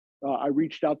Gamonster, I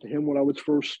reached out to him when I was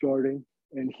first starting,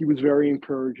 and he was very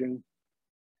encouraging.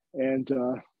 And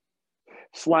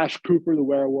Slash Cooper, the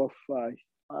werewolf, I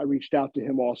reached out to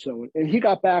him also, and he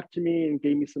got back to me and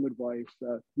gave me some advice.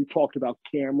 We talked about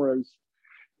cameras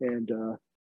and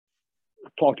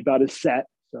talked about his set.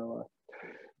 So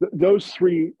those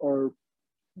three are,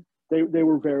 they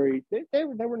were very, they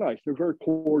were nice. They're very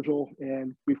cordial,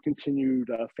 and we've continued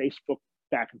Facebook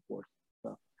back and forth.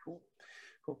 So. Cool.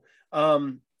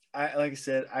 Like I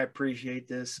said, I appreciate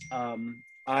this.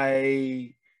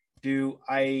 I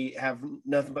have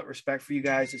nothing but respect for you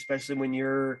guys, especially when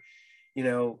you're,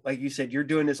 like you said, you're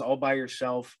doing this all by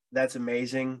yourself. That's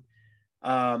amazing.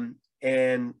 And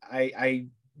I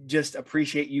just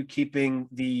appreciate you keeping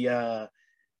the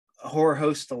horror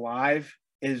host alive.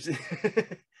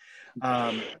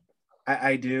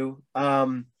 I do.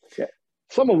 Yeah.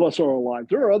 Some of us are alive.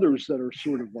 There are others that are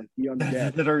sort of like the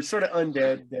undead. That are sort of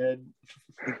undead, dead.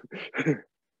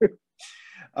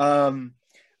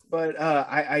 But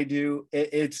I do.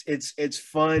 It's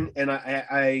fun, and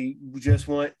I just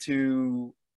want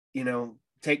to,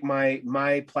 take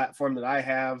my platform that I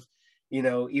have,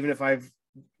 even if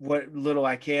what little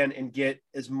I can, and get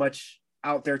as much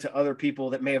out there to other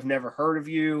people that may have never heard of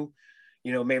you,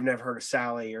 may have never heard of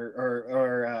Sally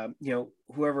or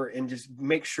whoever, and just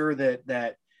make sure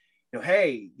that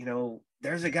hey,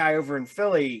 there's a guy over in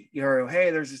Philly,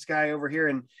 hey, there's this guy over here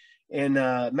in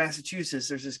Massachusetts,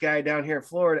 there's this guy down here in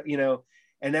Florida,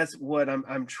 and that's what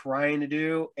I'm trying to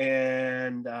do.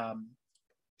 And tell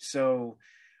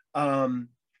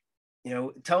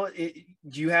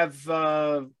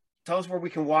us where we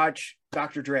can watch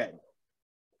Dr. Dread.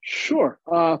 Sure.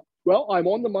 Well, I'm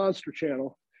on the Monster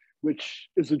Channel, which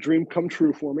is a dream come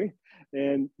true for me.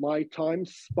 And my time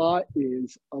spot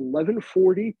is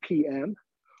 11:40 p.m.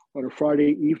 on a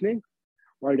Friday evening,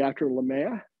 right after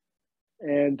LeMay.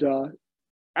 And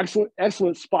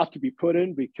excellent spot to be put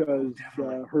in, because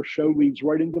her show leads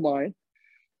right into mine.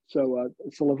 So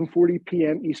it's 11:40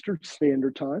 p.m. Eastern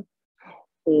Standard Time.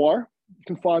 Or you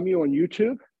can find me on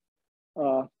YouTube.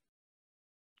 The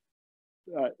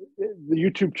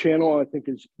YouTube channel, I think,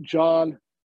 is John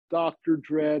Dr.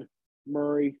 Dread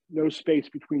Murray, no space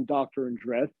between Doctor and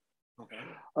Dread. Okay.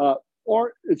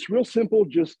 Or it's real simple.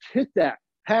 Just hit that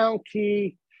pound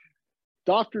key.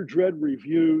 Dr. Dread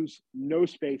Reviews, no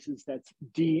spaces. That's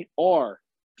DRDREAD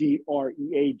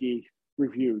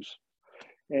Reviews.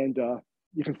 And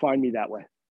you can find me that way.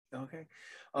 Okay.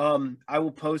 I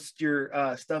will post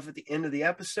your stuff at the end of the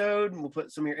episode, and we'll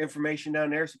put some of your information down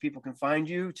there so people can find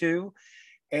you too.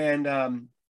 And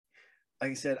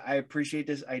like I said, I appreciate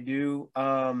this. I do.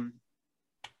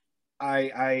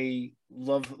 I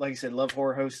love, like I said, love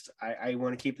horror hosts. I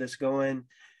want to keep this going.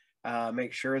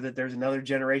 Make sure that there's another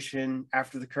generation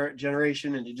after the current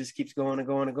generation, and it just keeps going and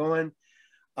going and going.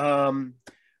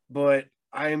 But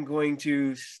I am going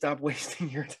to stop wasting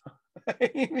your time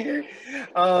here.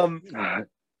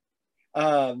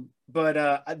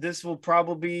 But this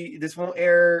won't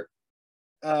air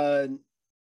 2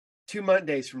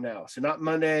 Mondays from now. So not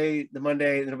Monday,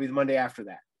 it'll be the Monday after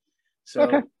that. So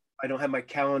okay. I don't have my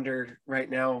calendar right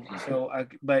now. So,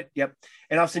 but yep.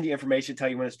 And I'll send you information, tell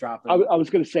you when it's dropping. I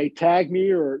was going to say, tag me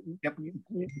or yep.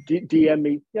 DM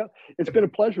me. Yeah. It's been a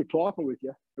pleasure talking with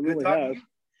you. It really has.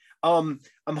 I'm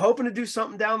hoping to do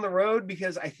something down the road,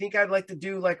 because I think I'd like to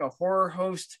do like a horror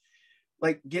host,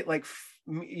 like get like,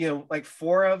 like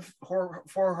four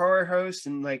horror hosts,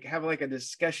 and like have like a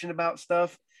discussion about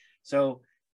stuff. So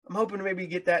I'm hoping to maybe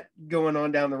get that going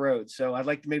on down the road. So I'd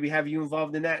like to maybe have you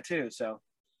involved in that too. So.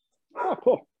 Oh,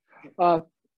 cool.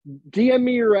 DM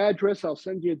me your address. I'll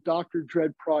send you a Dr.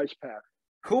 Dread prize pack.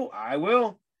 Cool. I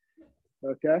will.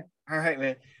 Okay. All right,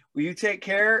 man. Well, you take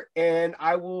care, and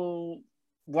I will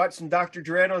watch some Dr.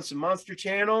 Dread on some Monster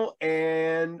Channel,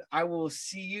 and I will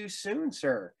see you soon,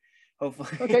 sir. Hopefully.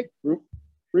 Okay.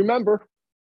 Remember,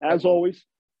 as always,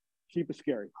 keep it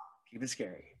scary. Keep it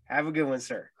scary. Have a good one,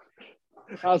 sir.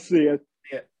 I'll see you.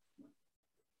 Yeah.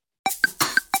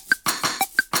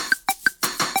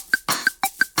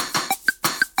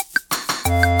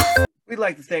 We'd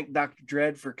like to thank Dr.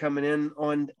 Dread for coming in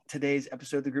on today's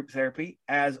episode of the Group Therapy.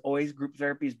 As always, Group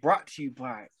Therapy is brought to you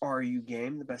by RU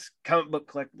Game, the best comic book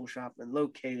collectible shop and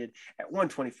located at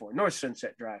 124 North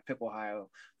Sunset Drive, Pick, Ohio,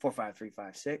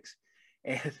 45356.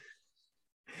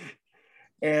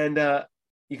 And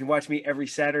you can watch me every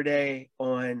Saturday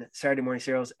on Saturday Morning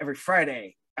Serials, every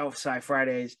Friday, Elf Sci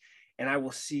Fridays. And I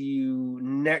will see you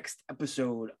next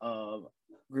episode of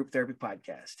Group Therapy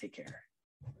Podcast. Take care.